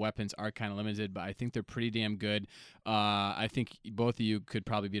offensive weapons are kind of limited, but I think they're pretty damn good. I think both of you could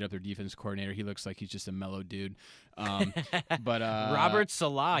probably beat up their defense coordinator. He looks like he's just a mellow dude. But Robert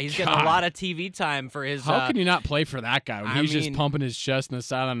Salah, he's getting a lot of TV time for his. How can you not play for that guy when he's just pumping his chest in the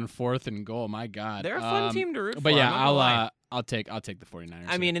sideline on 4th and goal? My God, they're a fun team to root for. But yeah, I'll take the 49ers.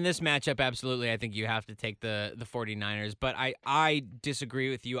 I mean, in this matchup, absolutely, I think you have to take the 49ers. But I disagree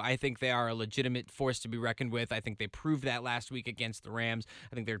with you. I think they are a legitimate force to be reckoned with. I think they proved that last week against the Rams.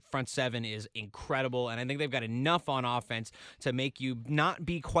 I think their front seven is incredible, and I think they've got enough on offense to make you not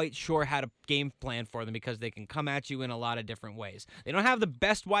be quite sure how to game plan for them because they can come at you in a lot of different ways. They don't have the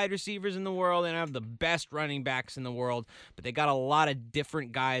best wide receivers in the world. They don't have the best running backs in the world, but they got a lot of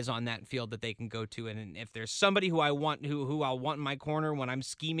different guys on that field that they can go to. And if there's somebody who I want who I'll want in my corner when I'm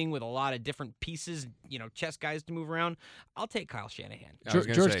scheming with a lot of different pieces, chess guys to move around, I'll take Kyle Shanahan.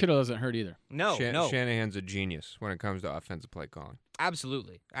 George Kittle doesn't hurt either. No. Shanahan's a genius when it comes to offensive play calling.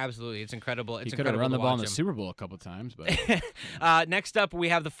 Absolutely. It's incredible. He could have run the ball in the Super Bowl a couple times, but next up we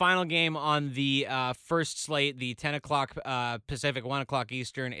have the final game on the first slate, the 10 o'clock Pacific, 1 o'clock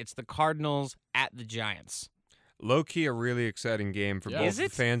Eastern. It's the Cardinals at the Giants. Low-key a really exciting game for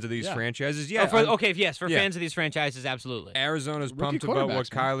both fans of these franchises. Yeah. For fans of these franchises, absolutely. Arizona's pumped about what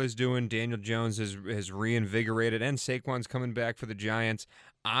Kyler's doing. Daniel Jones has reinvigorated, and Saquon's coming back for the Giants.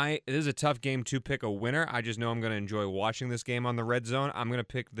 This is a tough game to pick a winner. I just know I'm going to enjoy watching this game on the Red Zone. I'm going to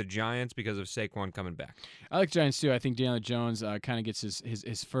pick the Giants because of Saquon coming back. I like Giants too. I think Daniel Jones kind of gets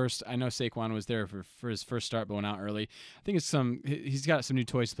his first. I know Saquon was there for his first start, but went out early. I think he's got some new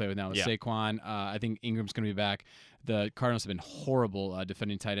toys to play with now with Saquon. I think Ingram's going to be back. The Cardinals have been horrible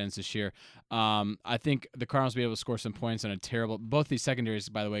defending tight ends this year. I think the Cardinals will be able to score some points on a terrible. Both these secondaries,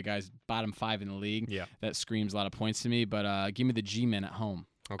 by the way, guys, bottom 5 in the league. Yeah, that screams a lot of points to me. But give me the G-men at home.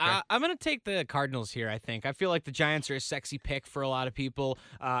 Okay. I'm going to take the Cardinals here, I think. I feel like the Giants are a sexy pick for a lot of people.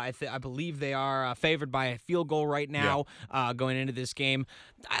 I believe they are favored by a field goal right now going into this game.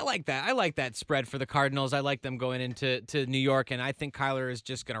 I like that. I like that spread for the Cardinals. I like them going into New York, and I think Kyler is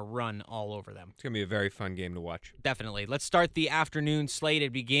just going to run all over them. It's going to be a very fun game to watch. Definitely. Let's start the afternoon slate.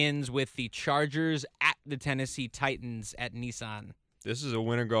 It begins with the Chargers at the Tennessee Titans at Nissan. This is a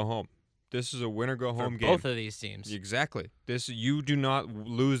winner-go-home. This is a winner-go-home game. Both of these teams. Exactly. You do not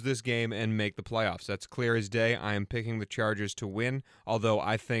lose this game and make the playoffs. That's clear as day. I am picking the Chargers to win, although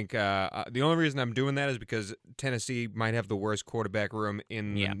I think the only reason I'm doing that is because Tennessee might have the worst quarterback room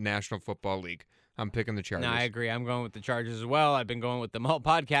in the National Football League. I'm picking the Chargers. No, I agree. I'm going with the Chargers as well. I've been going with them all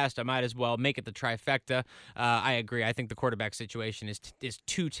podcast. I might as well make it the trifecta. I agree. I think the quarterback situation is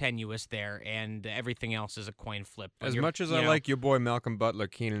too tenuous there, and everything else is a coin flip. As much as I like your boy Malcolm Butler,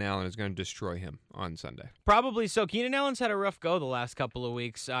 Keenan Allen is going to destroy him on Sunday. Probably so. Keenan Allen's had a rough go the last couple of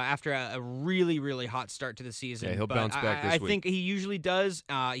weeks after a really, really hot start to the season. Yeah, he'll bounce back this week. I think he usually does.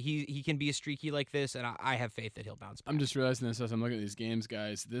 He can be a streaky like this, and I have faith that he'll bounce back. I'm just realizing this as I'm looking at these games,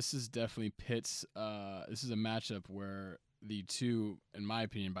 guys. This is definitely Pitt's. This is a matchup where the two, in my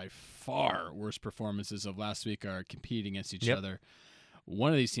opinion, by far worst performances of last week are competing against each other.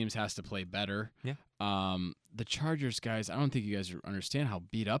 One of these teams has to play better. Yeah. The Chargers, guys, I don't think you guys understand how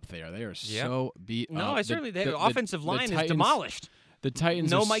beat up they are. They are so beat up. No, the offensive line is demolished. The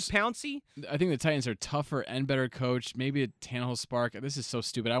Titans Mike Pouncey? I think the Titans are tougher and better coached. Maybe a Tannehill spark. This is so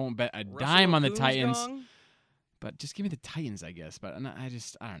stupid. I won't bet a dime on the Titans. But just give me the Titans, I guess. But I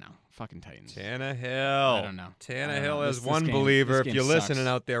don't know. Fucking Titans. Tannehill. I don't know. Tannehill This is one game- believer. this If game you're sucks. listening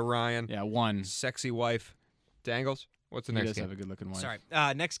out there, Ryan. Yeah, one. Sexy wife. Dangles. What's the He next does game? have a good-looking wife.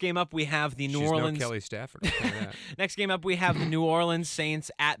 Sorry. Next game up, we have the New She's Orleans. no Kelly Stafford. I'll tell you that. Next game up, we have the New Orleans Saints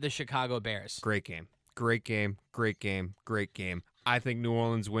at the Chicago Bears. Great game. Great game. Great game. Great game. I think New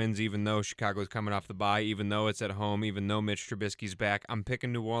Orleans wins, even though Chicago's coming off the bye, even though it's at home, even though Mitch Trubisky's back. I'm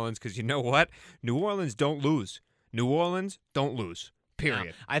picking New Orleans because you know what? New Orleans don't lose. New Orleans don't lose. Period.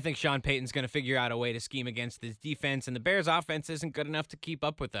 No, I think Sean Payton's going to figure out a way to scheme against this defense, and the Bears' offense isn't good enough to keep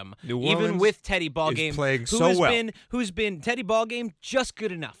up with them. New Even Orleans with Teddy is Ballgame, playing so well. Who's been Teddy Ballgame just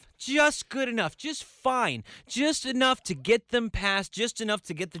good enough. Just good enough. Just fine. Just enough to get them past. Just enough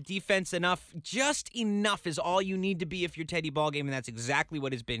to get the defense enough. Just enough is all you need to be if you're Teddy Ballgame, and that's exactly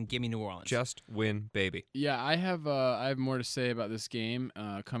what it's been. Give me New Orleans. Just win, baby. Yeah, I have more to say about this game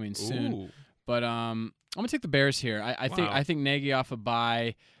coming soon. Ooh. But I'm gonna take the Bears here. I think Nagy off a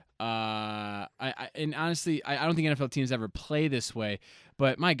bye. And honestly, I don't think NFL teams ever play this way.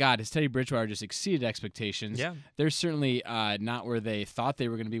 But my God, has Teddy Bridgewater just exceeded expectations? Yeah. They're certainly not where they thought they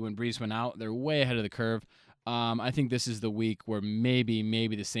were going to be when Breeze went out. They're way ahead of the curve. I think this is the week where maybe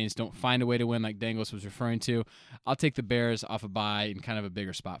the Saints don't find a way to win, like Dangles was referring to. I'll take the Bears off a bye in kind of a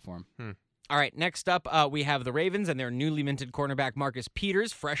bigger spot for them. All right, next up, we have the Ravens and their newly minted cornerback Marcus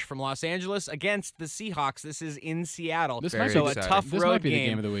Peters, fresh from Los Angeles, against the Seahawks. This is in Seattle. This Very might so be, a exciting. tough this road might be game. the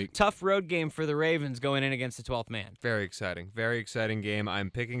game of the week. Tough road game for the Ravens going in against the 12th man. Very exciting. Very exciting game. I'm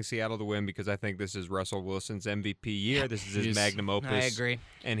picking Seattle to win because I think this is Russell Wilson's MVP year. This is his He's- magnum opus. I agree.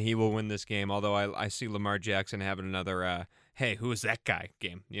 And he will win this game, although I see Lamar Jackson having another, hey, who is that guy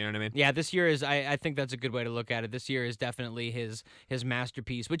game. You know what I mean? Yeah, this year is, I think that's a good way to look at it. This year is definitely his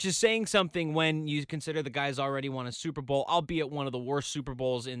masterpiece, which is saying something when you consider the guy's already won a Super Bowl, albeit one of the worst Super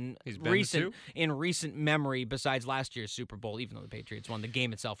Bowls in He's been to recent two? recent memory besides last year's Super Bowl, even though the Patriots won. The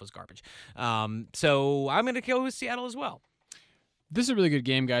game itself was garbage. So I'm going to go with Seattle as well. This is a really good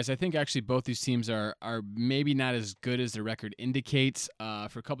game, guys. I think actually both these teams are maybe not as good as the record indicates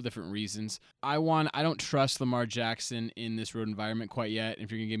for a couple different reasons. I don't trust Lamar Jackson in this road environment quite yet. If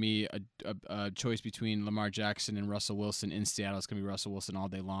you're going to give me a choice between Lamar Jackson and Russell Wilson in Seattle, it's going to be Russell Wilson all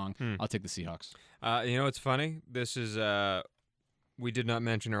day long. I'll take the Seahawks. You know what's funny? This is, we did not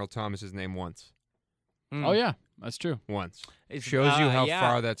mention Earl Thomas's name once. Oh, yeah, that's true. Once. It's- Shows you how yeah,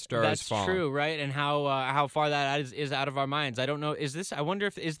 far that star has That's fallen. true, right? And how far that is out of our minds. I don't know. I wonder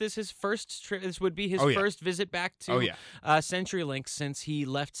if is this his first trip? This would be his Oh, yeah. first visit back to Oh, yeah. CenturyLink since he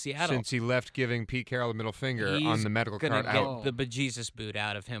left Seattle. Since he left giving Pete Carroll a middle finger He's on the medical gonna card get out. the bejesus boot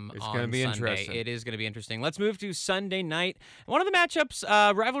out of him It's on gonna be Sunday. interesting. It is going to be interesting. Let's move to Sunday night. One of the matchups,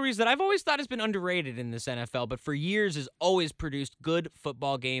 rivalries that I've always thought has been underrated in this NFL, but for years has always produced good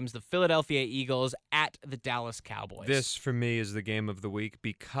football games. The Philadelphia Eagles at the Dallas Cowboys. This, for me, is the game of the week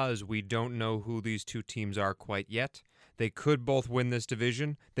because we don't know who these two teams are quite yet. They could both win this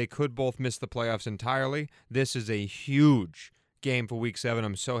division. They could both miss the playoffs entirely. This is a huge game for Week 7.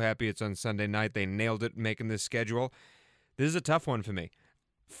 I'm so happy it's on Sunday night. They nailed it making this schedule. This is a tough one for me.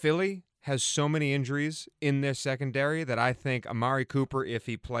 Philly has so many injuries in their secondary that I think Amari Cooper, if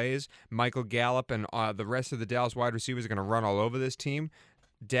he plays, Michael Gallup, and the rest of the Dallas wide receivers are going to run all over this team.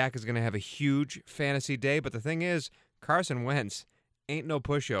 Dak is going to have a huge fantasy day, but the thing is, Carson Wentz ain't no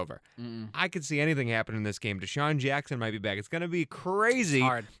pushover. I could see anything happen in this game. Deshaun Jackson might be back. It's going to be crazy. It's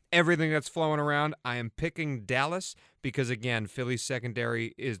hard. Everything that's flowing around. I am picking Dallas because, again, Philly's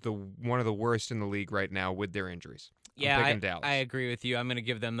secondary is one of the worst in the league right now with their injuries. Yeah, I'm picking Dallas. I agree with you. I'm going to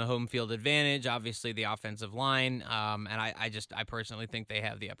give them the home field advantage. Obviously, the offensive line, and I personally think they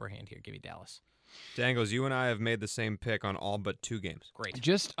have the upper hand here. Give me Dallas. Dangles, you and I have made the same pick on all but 2 games. Great.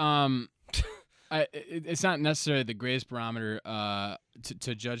 Just it's not necessarily the greatest barometer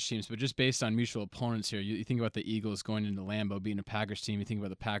to judge teams, but just based on mutual opponents here, you think about the Eagles going into Lambeau beating a Packers team. You think about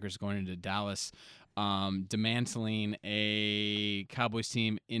the Packers going into Dallas, dismantling a Cowboys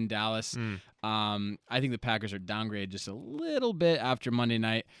team in Dallas. I think the Packers are downgraded just a little bit after Monday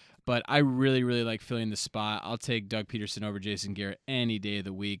night. But I really, really like filling the spot. I'll take Doug Peterson over Jason Garrett any day of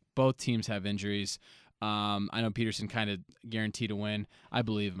the week. Both teams have injuries. I know Peterson kind of guaranteed to win. I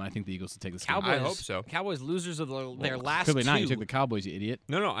believe him. I think the Eagles will take this Cowboys, I hope so. Cowboys losers of their last Clearly two. not. You took the Cowboys, you idiot.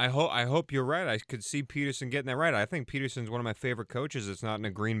 No, I hope you're right. I could see Peterson getting that right. I think Peterson's one of my favorite coaches. It's not in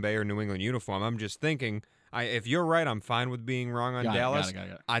a Green Bay or New England uniform. I'm just thinking, if you're right, I'm fine with being wrong on Dallas. Got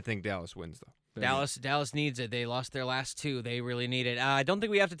it. I think Dallas wins, though. Dallas needs it. They lost their last 2. They really need it. I don't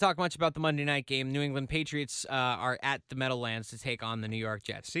think we have to talk much about the Monday night game. New England Patriots are at the Meadowlands to take on the New York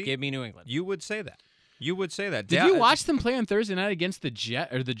Jets. See? Give me New England. You would say that. You would say that. Did you watch them play on Thursday night against the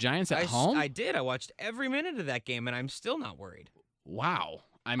Giants at home? I did. I watched every minute of that game, and I'm still not worried. Wow.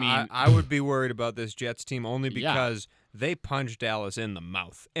 I mean, I would be worried about this Jets team only because they punched Dallas in the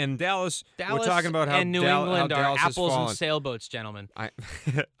mouth. And Dallas we're talking about how and New England how are Dallas has apples fallen. and sailboats, gentlemen. I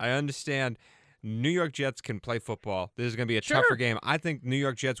understand. New York Jets can play football. This is going to be a Sure. tougher game. I think New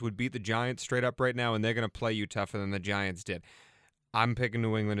York Jets would beat the Giants straight up right now, and they're going to play you tougher than the Giants did. I'm picking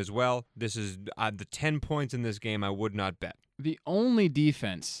New England as well. This is the 10 points in this game I would not bet. the only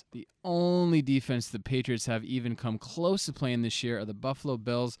defense the Patriots have even come close to playing this year are the Buffalo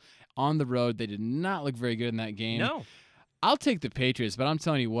Bills on the road. They did not look very good in that game. No. I'll take the Patriots, but I'm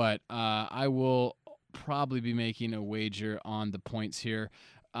telling you what, I will probably be making a wager on the points here.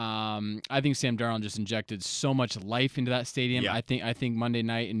 I think Sam Darnold just injected so much life into that stadium. Yeah. I think Monday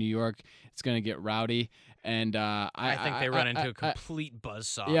night in New York it's going to get rowdy, and I think they run into a complete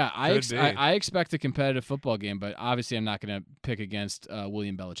buzzsaw. Yeah, Could be. I expect a competitive football game, but obviously I'm not going to pick against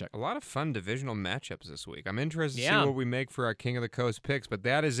William Belichick. A lot of fun divisional matchups this week. I'm interested to see Yeah. what we make for our King of the Coast picks, but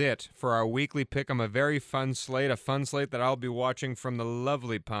that is it for our weekly pick. A very fun slate, that I'll be watching from the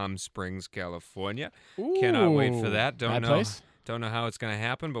lovely Palm Springs, California. Cannot wait for that. Bad place? Don't know how it's going to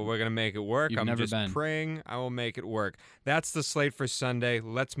happen, but we're going to make it work. You've I'm never just been. praying I will make it work. That's the slate for Sunday.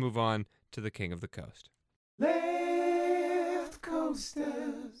 Let's move on to the King of the Coast. Left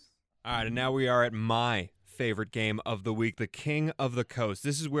Coasters. All right, and now we are at my favorite game of the week, the King of the Coast.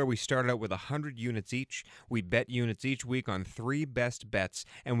 This is where we start out with 100 units each. We bet units each week on 3 best bets,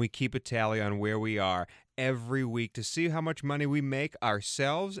 and we keep a tally on where we are every week to see how much money we make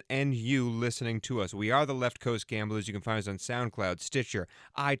ourselves and you listening to us. We are the Left Coast Gamblers. You can find us on SoundCloud, Stitcher,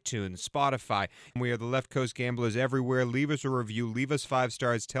 iTunes, Spotify. We are the Left Coast Gamblers everywhere. Leave us a review. Leave us 5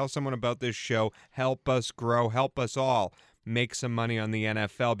 stars. Tell someone about this show. Help us grow. Help us all make some money on the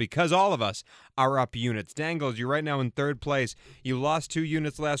NFL because all of us are up units. Dangles, you're right now in 3rd place. You lost 2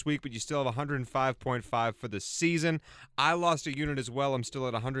 units last week, but you still have 105.5 for the season. I lost a unit as well. I'm still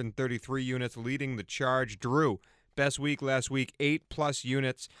at 133 units, leading the charge. Drew, best week last week, 8+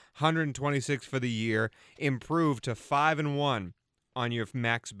 units, 126 for the year. Improved to 5-1 on your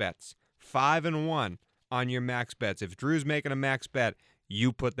max bets. 5-1 on your max bets. If Drew's making a max bet,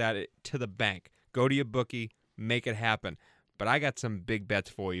 you put that to the bank. Go to your bookie, make it happen. But I got some big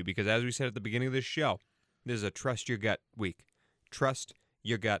bets for you because, as we said at the beginning of this show, this is a trust your gut week. Trust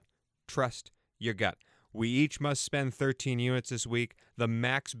your gut. Trust your gut. We each must spend 13 units this week. The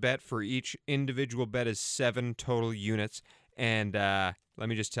max bet for each individual bet is 7 total units. And let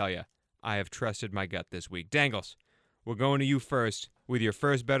me just tell you, I have trusted my gut this week. Dangles, we're going to you first with your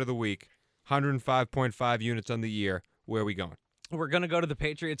first bet of the week. 105.5 units on the year. Where are we going? We're going to go to the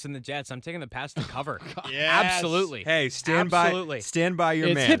Patriots and the Jets. I'm taking the Pats to cover. Yes. Absolutely. Hey, stand Absolutely. by your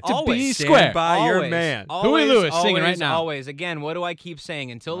It's man. hip to Always. be Stand square. by your Always. man. Huey Lewis singing right always, now. Always. Again, what do I keep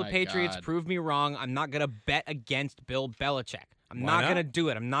saying? Until the My Patriots God. prove me wrong, I'm not going to bet against Bill Belichick. I'm Why not not? going to do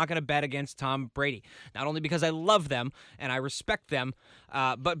it. I'm not going to bet against Tom Brady. Not only because I love them and I respect them,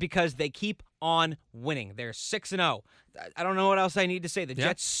 but because they keep on winning. They're 6-0. I don't know what else I need to say. The Yeah.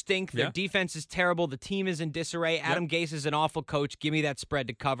 Jets stink. Their Yeah. defense is terrible. The team is in disarray. Adam Gase is an awful coach. Give me that spread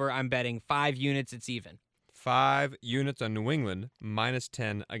to cover. I'm betting 5 units. It's even. 5 units on New England,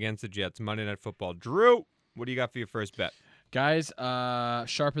 -10 against the Jets. Monday Night Football. Drew, what do you got for your first bet? Guys,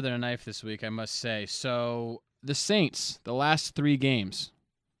 sharper than a knife this week, I must say. So the Saints, the last 3 games,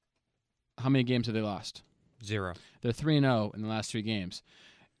 how many games have they lost? 0. They're 3-0 in the last 3 games.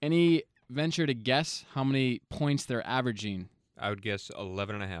 Any venture to guess how many points they're averaging? I would guess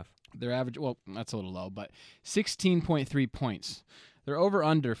 11.5. They're average. Well, that's a little low, but 16.3 points. They're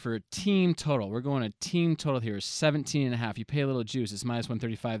over/under for a team total. We're going a team total here, 17.5. You pay a little juice. It's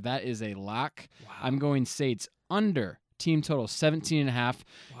 -135. That is a lock. Wow. I'm going Saints under team total 17.5.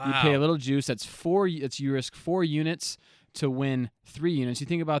 You pay a little juice. That's 4. You risk 4 units to win 3 units. You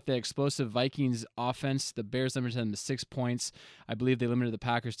think about the explosive Vikings offense. The Bears limited them to 6 points. I believe they limited the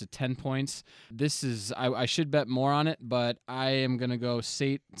Packers to 10 points. This is I should bet more on it, but I am going to go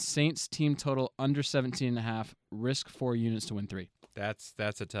Saints team total under 17.5. Risk 4 units to win 3. That's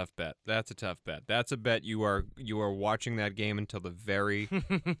a tough bet. That's a tough bet. That's a bet you are watching that game until the very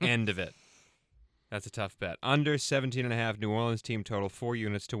end of it. That's a tough bet. Under 17.5, New Orleans team total, 4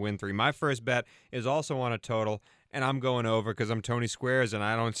 units to win 3. My first bet is also on a total, and I'm going over because I'm Tony Squares, and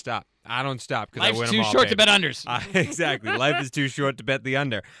I don't stop. I don't stop because I win Life's them too all, short to baby. bet unders. Exactly. Life is too short to bet the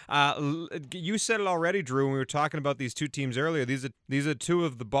under. You said it already, Drew, when we were talking about these 2 teams earlier. These are 2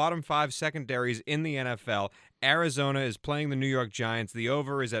 of the bottom 5 secondaries in the NFL. Arizona is playing the New York Giants. The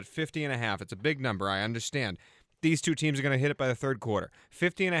over is at 50.5. It's a big number, I understand. These two teams are going to hit it by the third quarter.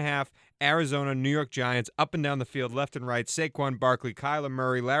 50.5, Arizona, New York Giants, up and down the field, left and right. Saquon Barkley, Kyler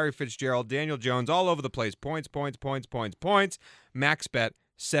Murray, Larry Fitzgerald, Daniel Jones, all over the place. Points. Max bet,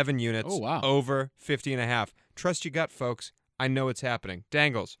 7 units. Oh, wow. Over 50.5. Trust your gut, folks. I know it's happening.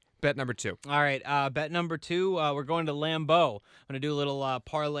 Dangles, bet number 2. All right, bet number 2, we're going to Lambeau. I'm going to do a little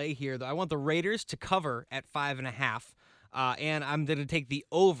parlay here. I want the Raiders to cover at 5.5. And I'm going to take the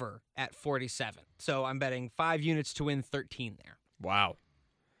over at 47. So I'm betting 5 units to win 13 there. Wow.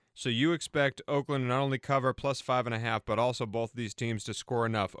 So you expect Oakland to not only cover plus 5.5, but also both of these teams to score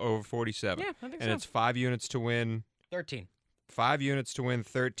enough over 47. Yeah, I think and so. It's 5 units to win 13. 5 units to win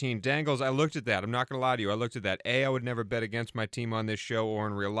 13. Dangles, I looked at that. I'm not going to lie to you. I looked at that. A, I would never bet against my team on this show or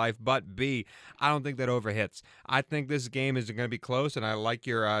in real life. But B, I don't think that over hits. I think this game is going to be close, and I like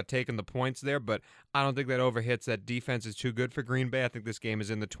your taking the points there, but I don't think that over hits. That defense is too good for Green Bay. I think this game is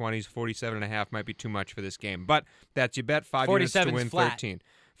in the 20s. 47.5 might be too much for this game. But that's your bet. 5 units to win flat. 13.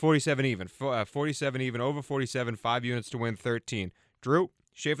 47 even. 47 even. Over 47. 5 units to win 13. Drew,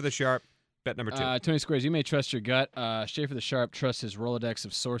 Schaefer the Sharp. Bet number 2. Tony Squares, you may trust your gut. Schaefer the Sharp trusts his Rolodex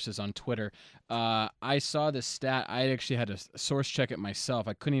of sources on Twitter. I saw this stat. I actually had to source check it myself.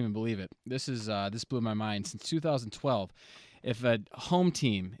 I couldn't even believe it. This blew my mind. Since 2012, if a home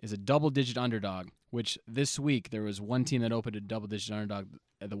team is a double-digit underdog, which this week there was one team that opened a double-digit underdog,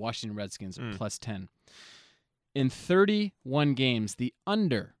 the Washington Redskins, plus 10. In 31 games, the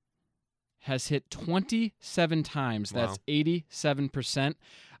under has hit 27 times. Wow. That's 87%.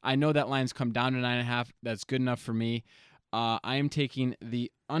 I know that line's come down to 9.5. That's good enough for me. I am taking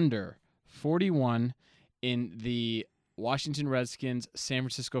the under 41 in the Washington Redskins, San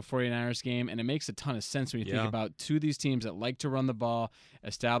Francisco 49ers game, and it makes a ton of sense when you think about two of these teams that like to run the ball,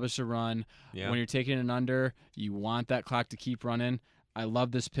 establish a run. Yeah. When you're taking an under, you want that clock to keep running. I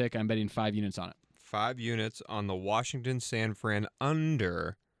love this pick. I'm betting 5 units on it. 5 units on the Washington San Fran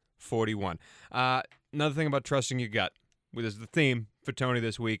under 41. Another thing about trusting your gut, which is the theme for Tony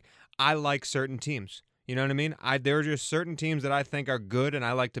this week, I like certain teams. You know what I mean? There are just certain teams that I think are good, and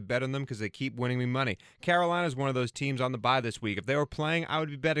I like to bet on them because they keep winning me money. Carolina is one of those teams on the bye this week. If they were playing, I would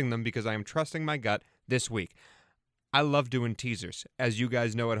be betting them because I am trusting my gut this week. I love doing teasers, as you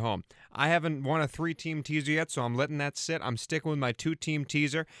guys know at home. I haven't won a 3-team teaser yet, so I'm letting that sit. I'm sticking with my 2-team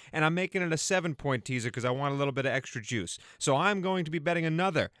teaser, and I'm making it a 7-point teaser because I want a little bit of extra juice. So I'm going to be betting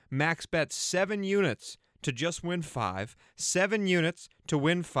another max bet 7 units to just win 5, 7 units to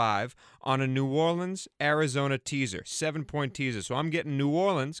win 5 on a New Orleans, Arizona teaser, 7-point teaser. So I'm getting New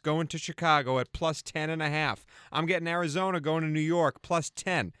Orleans going to Chicago at plus 10.5. I'm getting Arizona going to New York plus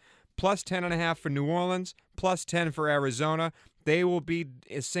 10. Plus 10.5 for New Orleans, plus 10 for Arizona. They will be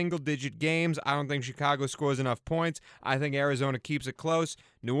single-digit games. I don't think Chicago scores enough points. I think Arizona keeps it close.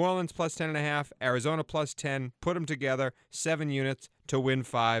 New Orleans plus 10.5, Arizona plus 10. Put them together, 7 units to win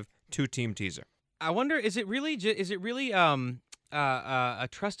 5, 2-team teaser. I wonder, is it really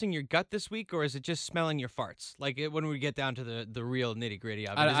trusting your gut this week, or is it just smelling your farts? Like when we get down to the real nitty gritty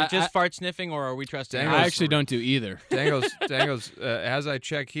of it, is it just fart sniffing, or are we trusting? I actually don't do either. Dangles. As I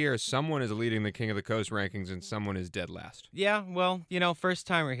check here, someone is leading the King of the Coast rankings, and someone is dead last. Yeah, well, first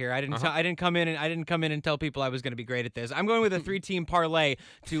timer here. I didn't come in and tell people I was going to be great at this. I'm going with a 3-team parlay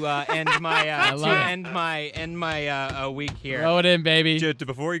to end my week here. Throw it in, baby.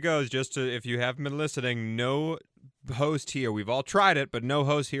 Before he goes, if you haven't been listening, no host here. We've all tried it, but no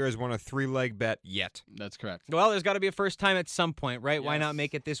host here has won a 3-leg bet yet. That's correct. Well, there's got to be a first time at some point, right? Yes. Why not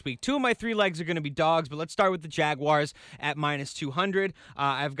make it this week? 2 of my 3 legs are going to be dogs, but let's start with the Jaguars at minus 200.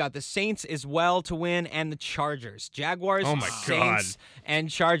 I've got the Saints as well to win, and the Chargers. Jaguars, Saints, and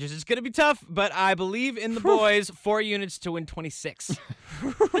Chargers. It's going to be tough, but I believe in the boys. 4 units to win 26.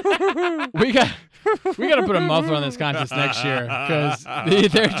 We got to put a muffler on this contest next year because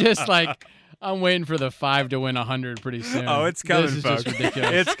they're just like, I'm waiting for the 5 to win 100 pretty soon. Oh, it's coming, this is folks. Just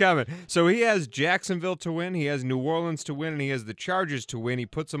ridiculous. It's coming. So he has Jacksonville to win, he has New Orleans to win, and he has the Chargers to win. He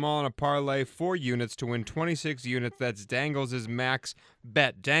puts them all in a parlay, 4 units to win 26 units. That's Dangles' max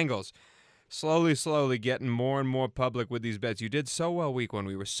bet. Dangles, slowly getting more and more public with these bets. You did so well week 1.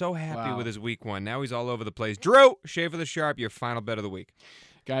 We were so happy with his week 1. Now he's all over the place. Drew, Schaefer the Sharp, your final bet of the week.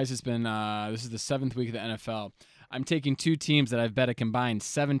 Guys, it's been this is the 7th week of the NFL. I'm taking 2 teams that I've bet a combined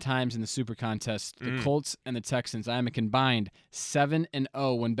 7 times in the Super Contest, the Colts and the Texans. I am a combined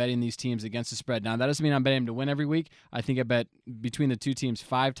 7-0 when betting these teams against the spread. Now, that doesn't mean I'm betting them to win every week. I think I bet between the 2 teams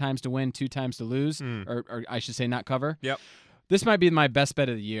 5 times to win, 2 times to lose, or I should say not cover. Yep. This might be my best bet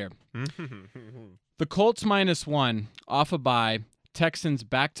of the year. The Colts -1 off a bye, Texans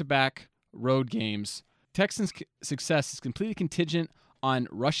back-to-back road games. Texans' success is completely contingent on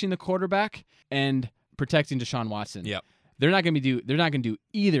rushing the quarterback and protecting Deshaun Watson. Yep. They're not going to do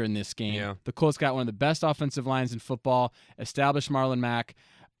either in this game. Yeah. The Colts got one of the best offensive lines in football. Established Marlon Mack.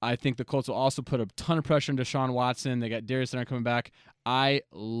 I think the Colts will also put a ton of pressure on Deshaun Watson. They got Darius Leonard coming back. I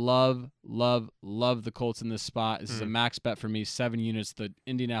love the Colts in this spot. This is a max bet for me. 7 units. The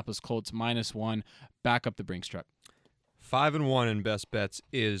Indianapolis Colts -1. Back up the Brinks truck. 5-1 in best bets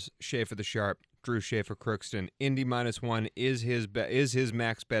is Schaefer the Sharp, Drew Schaefer Crookston. Indy -1 is his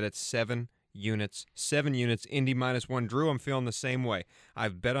max bet at 7 units. 7 units, Indy -1. Drew, I'm feeling the same way.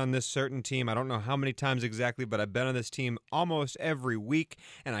 I've bet on this certain team. I don't know how many times exactly, but I've bet on this team almost every week,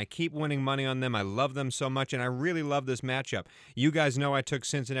 and I keep winning money on them. I love them so much, and I really love this matchup. You guys know I took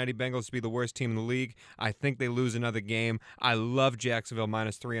Cincinnati Bengals to be the worst team in the league. I think they lose another game. I love Jacksonville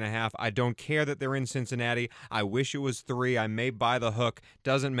 -3.5. I don't care that they're in Cincinnati. I wish it was 3. I may buy the hook.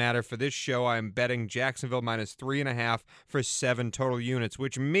 Doesn't matter. For this show, I am betting Jacksonville -3.5 for 7 total units,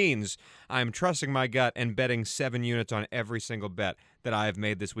 which means I'm trusting my gut and betting 7 units on every single bet that I have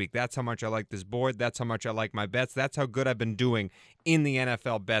made this week. That's how much I like this board. That's how much I like my bets. That's how good I've been doing in the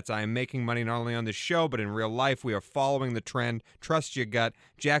NFL bets. I am making money not only on this show, but in real life. We are following the trend. Trust your gut.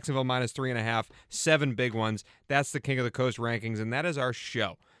 Jacksonville -3.5, 7 big ones. That's the King of the Coast rankings, and that is our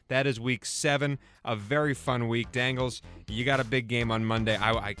show. That is week 7, a very fun week. Dangles, you got a big game on Monday.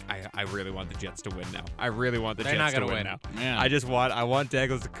 I really want the Jets to win now. I really want the Jets to win now. Man. I want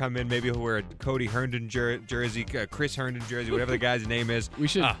Dangles to come in. Maybe he'll wear a Cody Herndon jersey, Chris Herndon jersey, whatever the guy's name is. We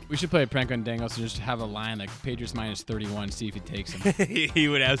should play a prank on Dangles and just have a line like Patriots -31, see if he takes him. He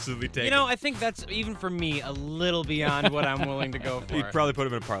would absolutely take it. I think that's, even for me, a little beyond what I'm willing to go for. He'd probably put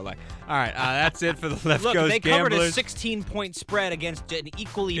him in a parlay. All right, that's it for the Left Look, Coast they covered Gamblers. a 16-point spread against an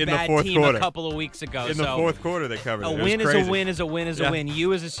equally In the bad fourth team quarter. a couple of weeks ago. In the fourth quarter, they covered it. A It was win is crazy. a win is a win is Yeah. a win.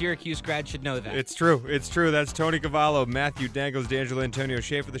 You, as a Syracuse grad, should know that. It's true. It's true. That's Tony Cavallo, Matthew Dangles, D'Angelo Antonio,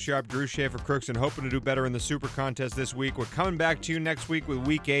 Schaefer the Sharp, Drew Schaefer Crookston, hoping to do better in the Super Contest this week. We're coming back to you next week with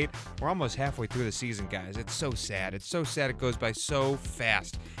Week 8. We're almost halfway through the season, guys. It's so sad. It's so sad it goes by so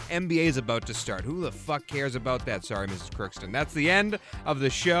fast. NBA's about to start. Who the fuck cares about that? Sorry, Mrs. Crookston. That's the end of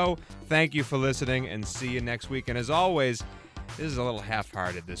the show. Thank you for listening, and see you next week. And as always, this is a little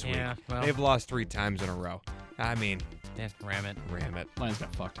half-hearted this week. Yeah, well. They've lost 3 times in a row. I mean, Yeah, ram it. Lions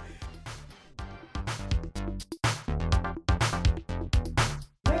got fucked.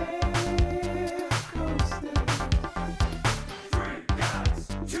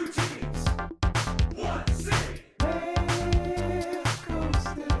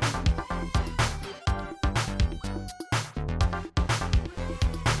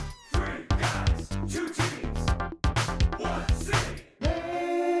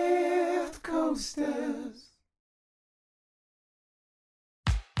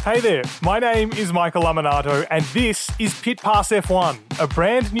 Hey there, my name is Michael Laminato, and this is Pit Pass F1, a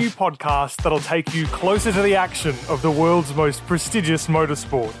brand new podcast that'll take you closer to the action of the world's most prestigious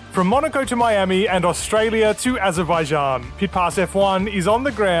motorsport. From Monaco to Miami and Australia to Azerbaijan, Pit Pass F1 is on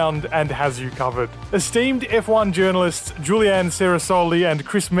the ground and has you covered. Esteemed F1 journalists Julianne Cerasoli and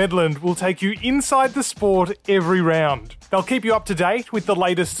Chris Medland will take you inside the sport every round. They'll keep you up to date with the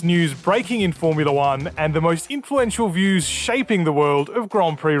latest news breaking in Formula One and the most influential views shaping the world of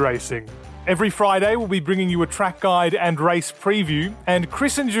Grand Prix racing. Every Friday, we'll be bringing you a track guide and race preview, and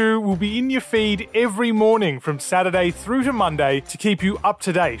Chris and Drew will be in your feed every morning from Saturday through to Monday to keep you up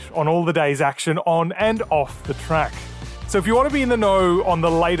to date on all the day's action on and off the track. So if you want to be in the know on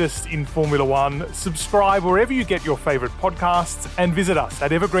the latest in Formula One, subscribe wherever you get your favourite podcasts and visit us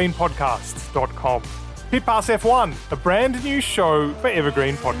at evergreenpodcasts.com. Pit Pass F1, a brand new show for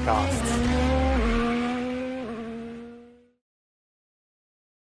Evergreen Podcasts.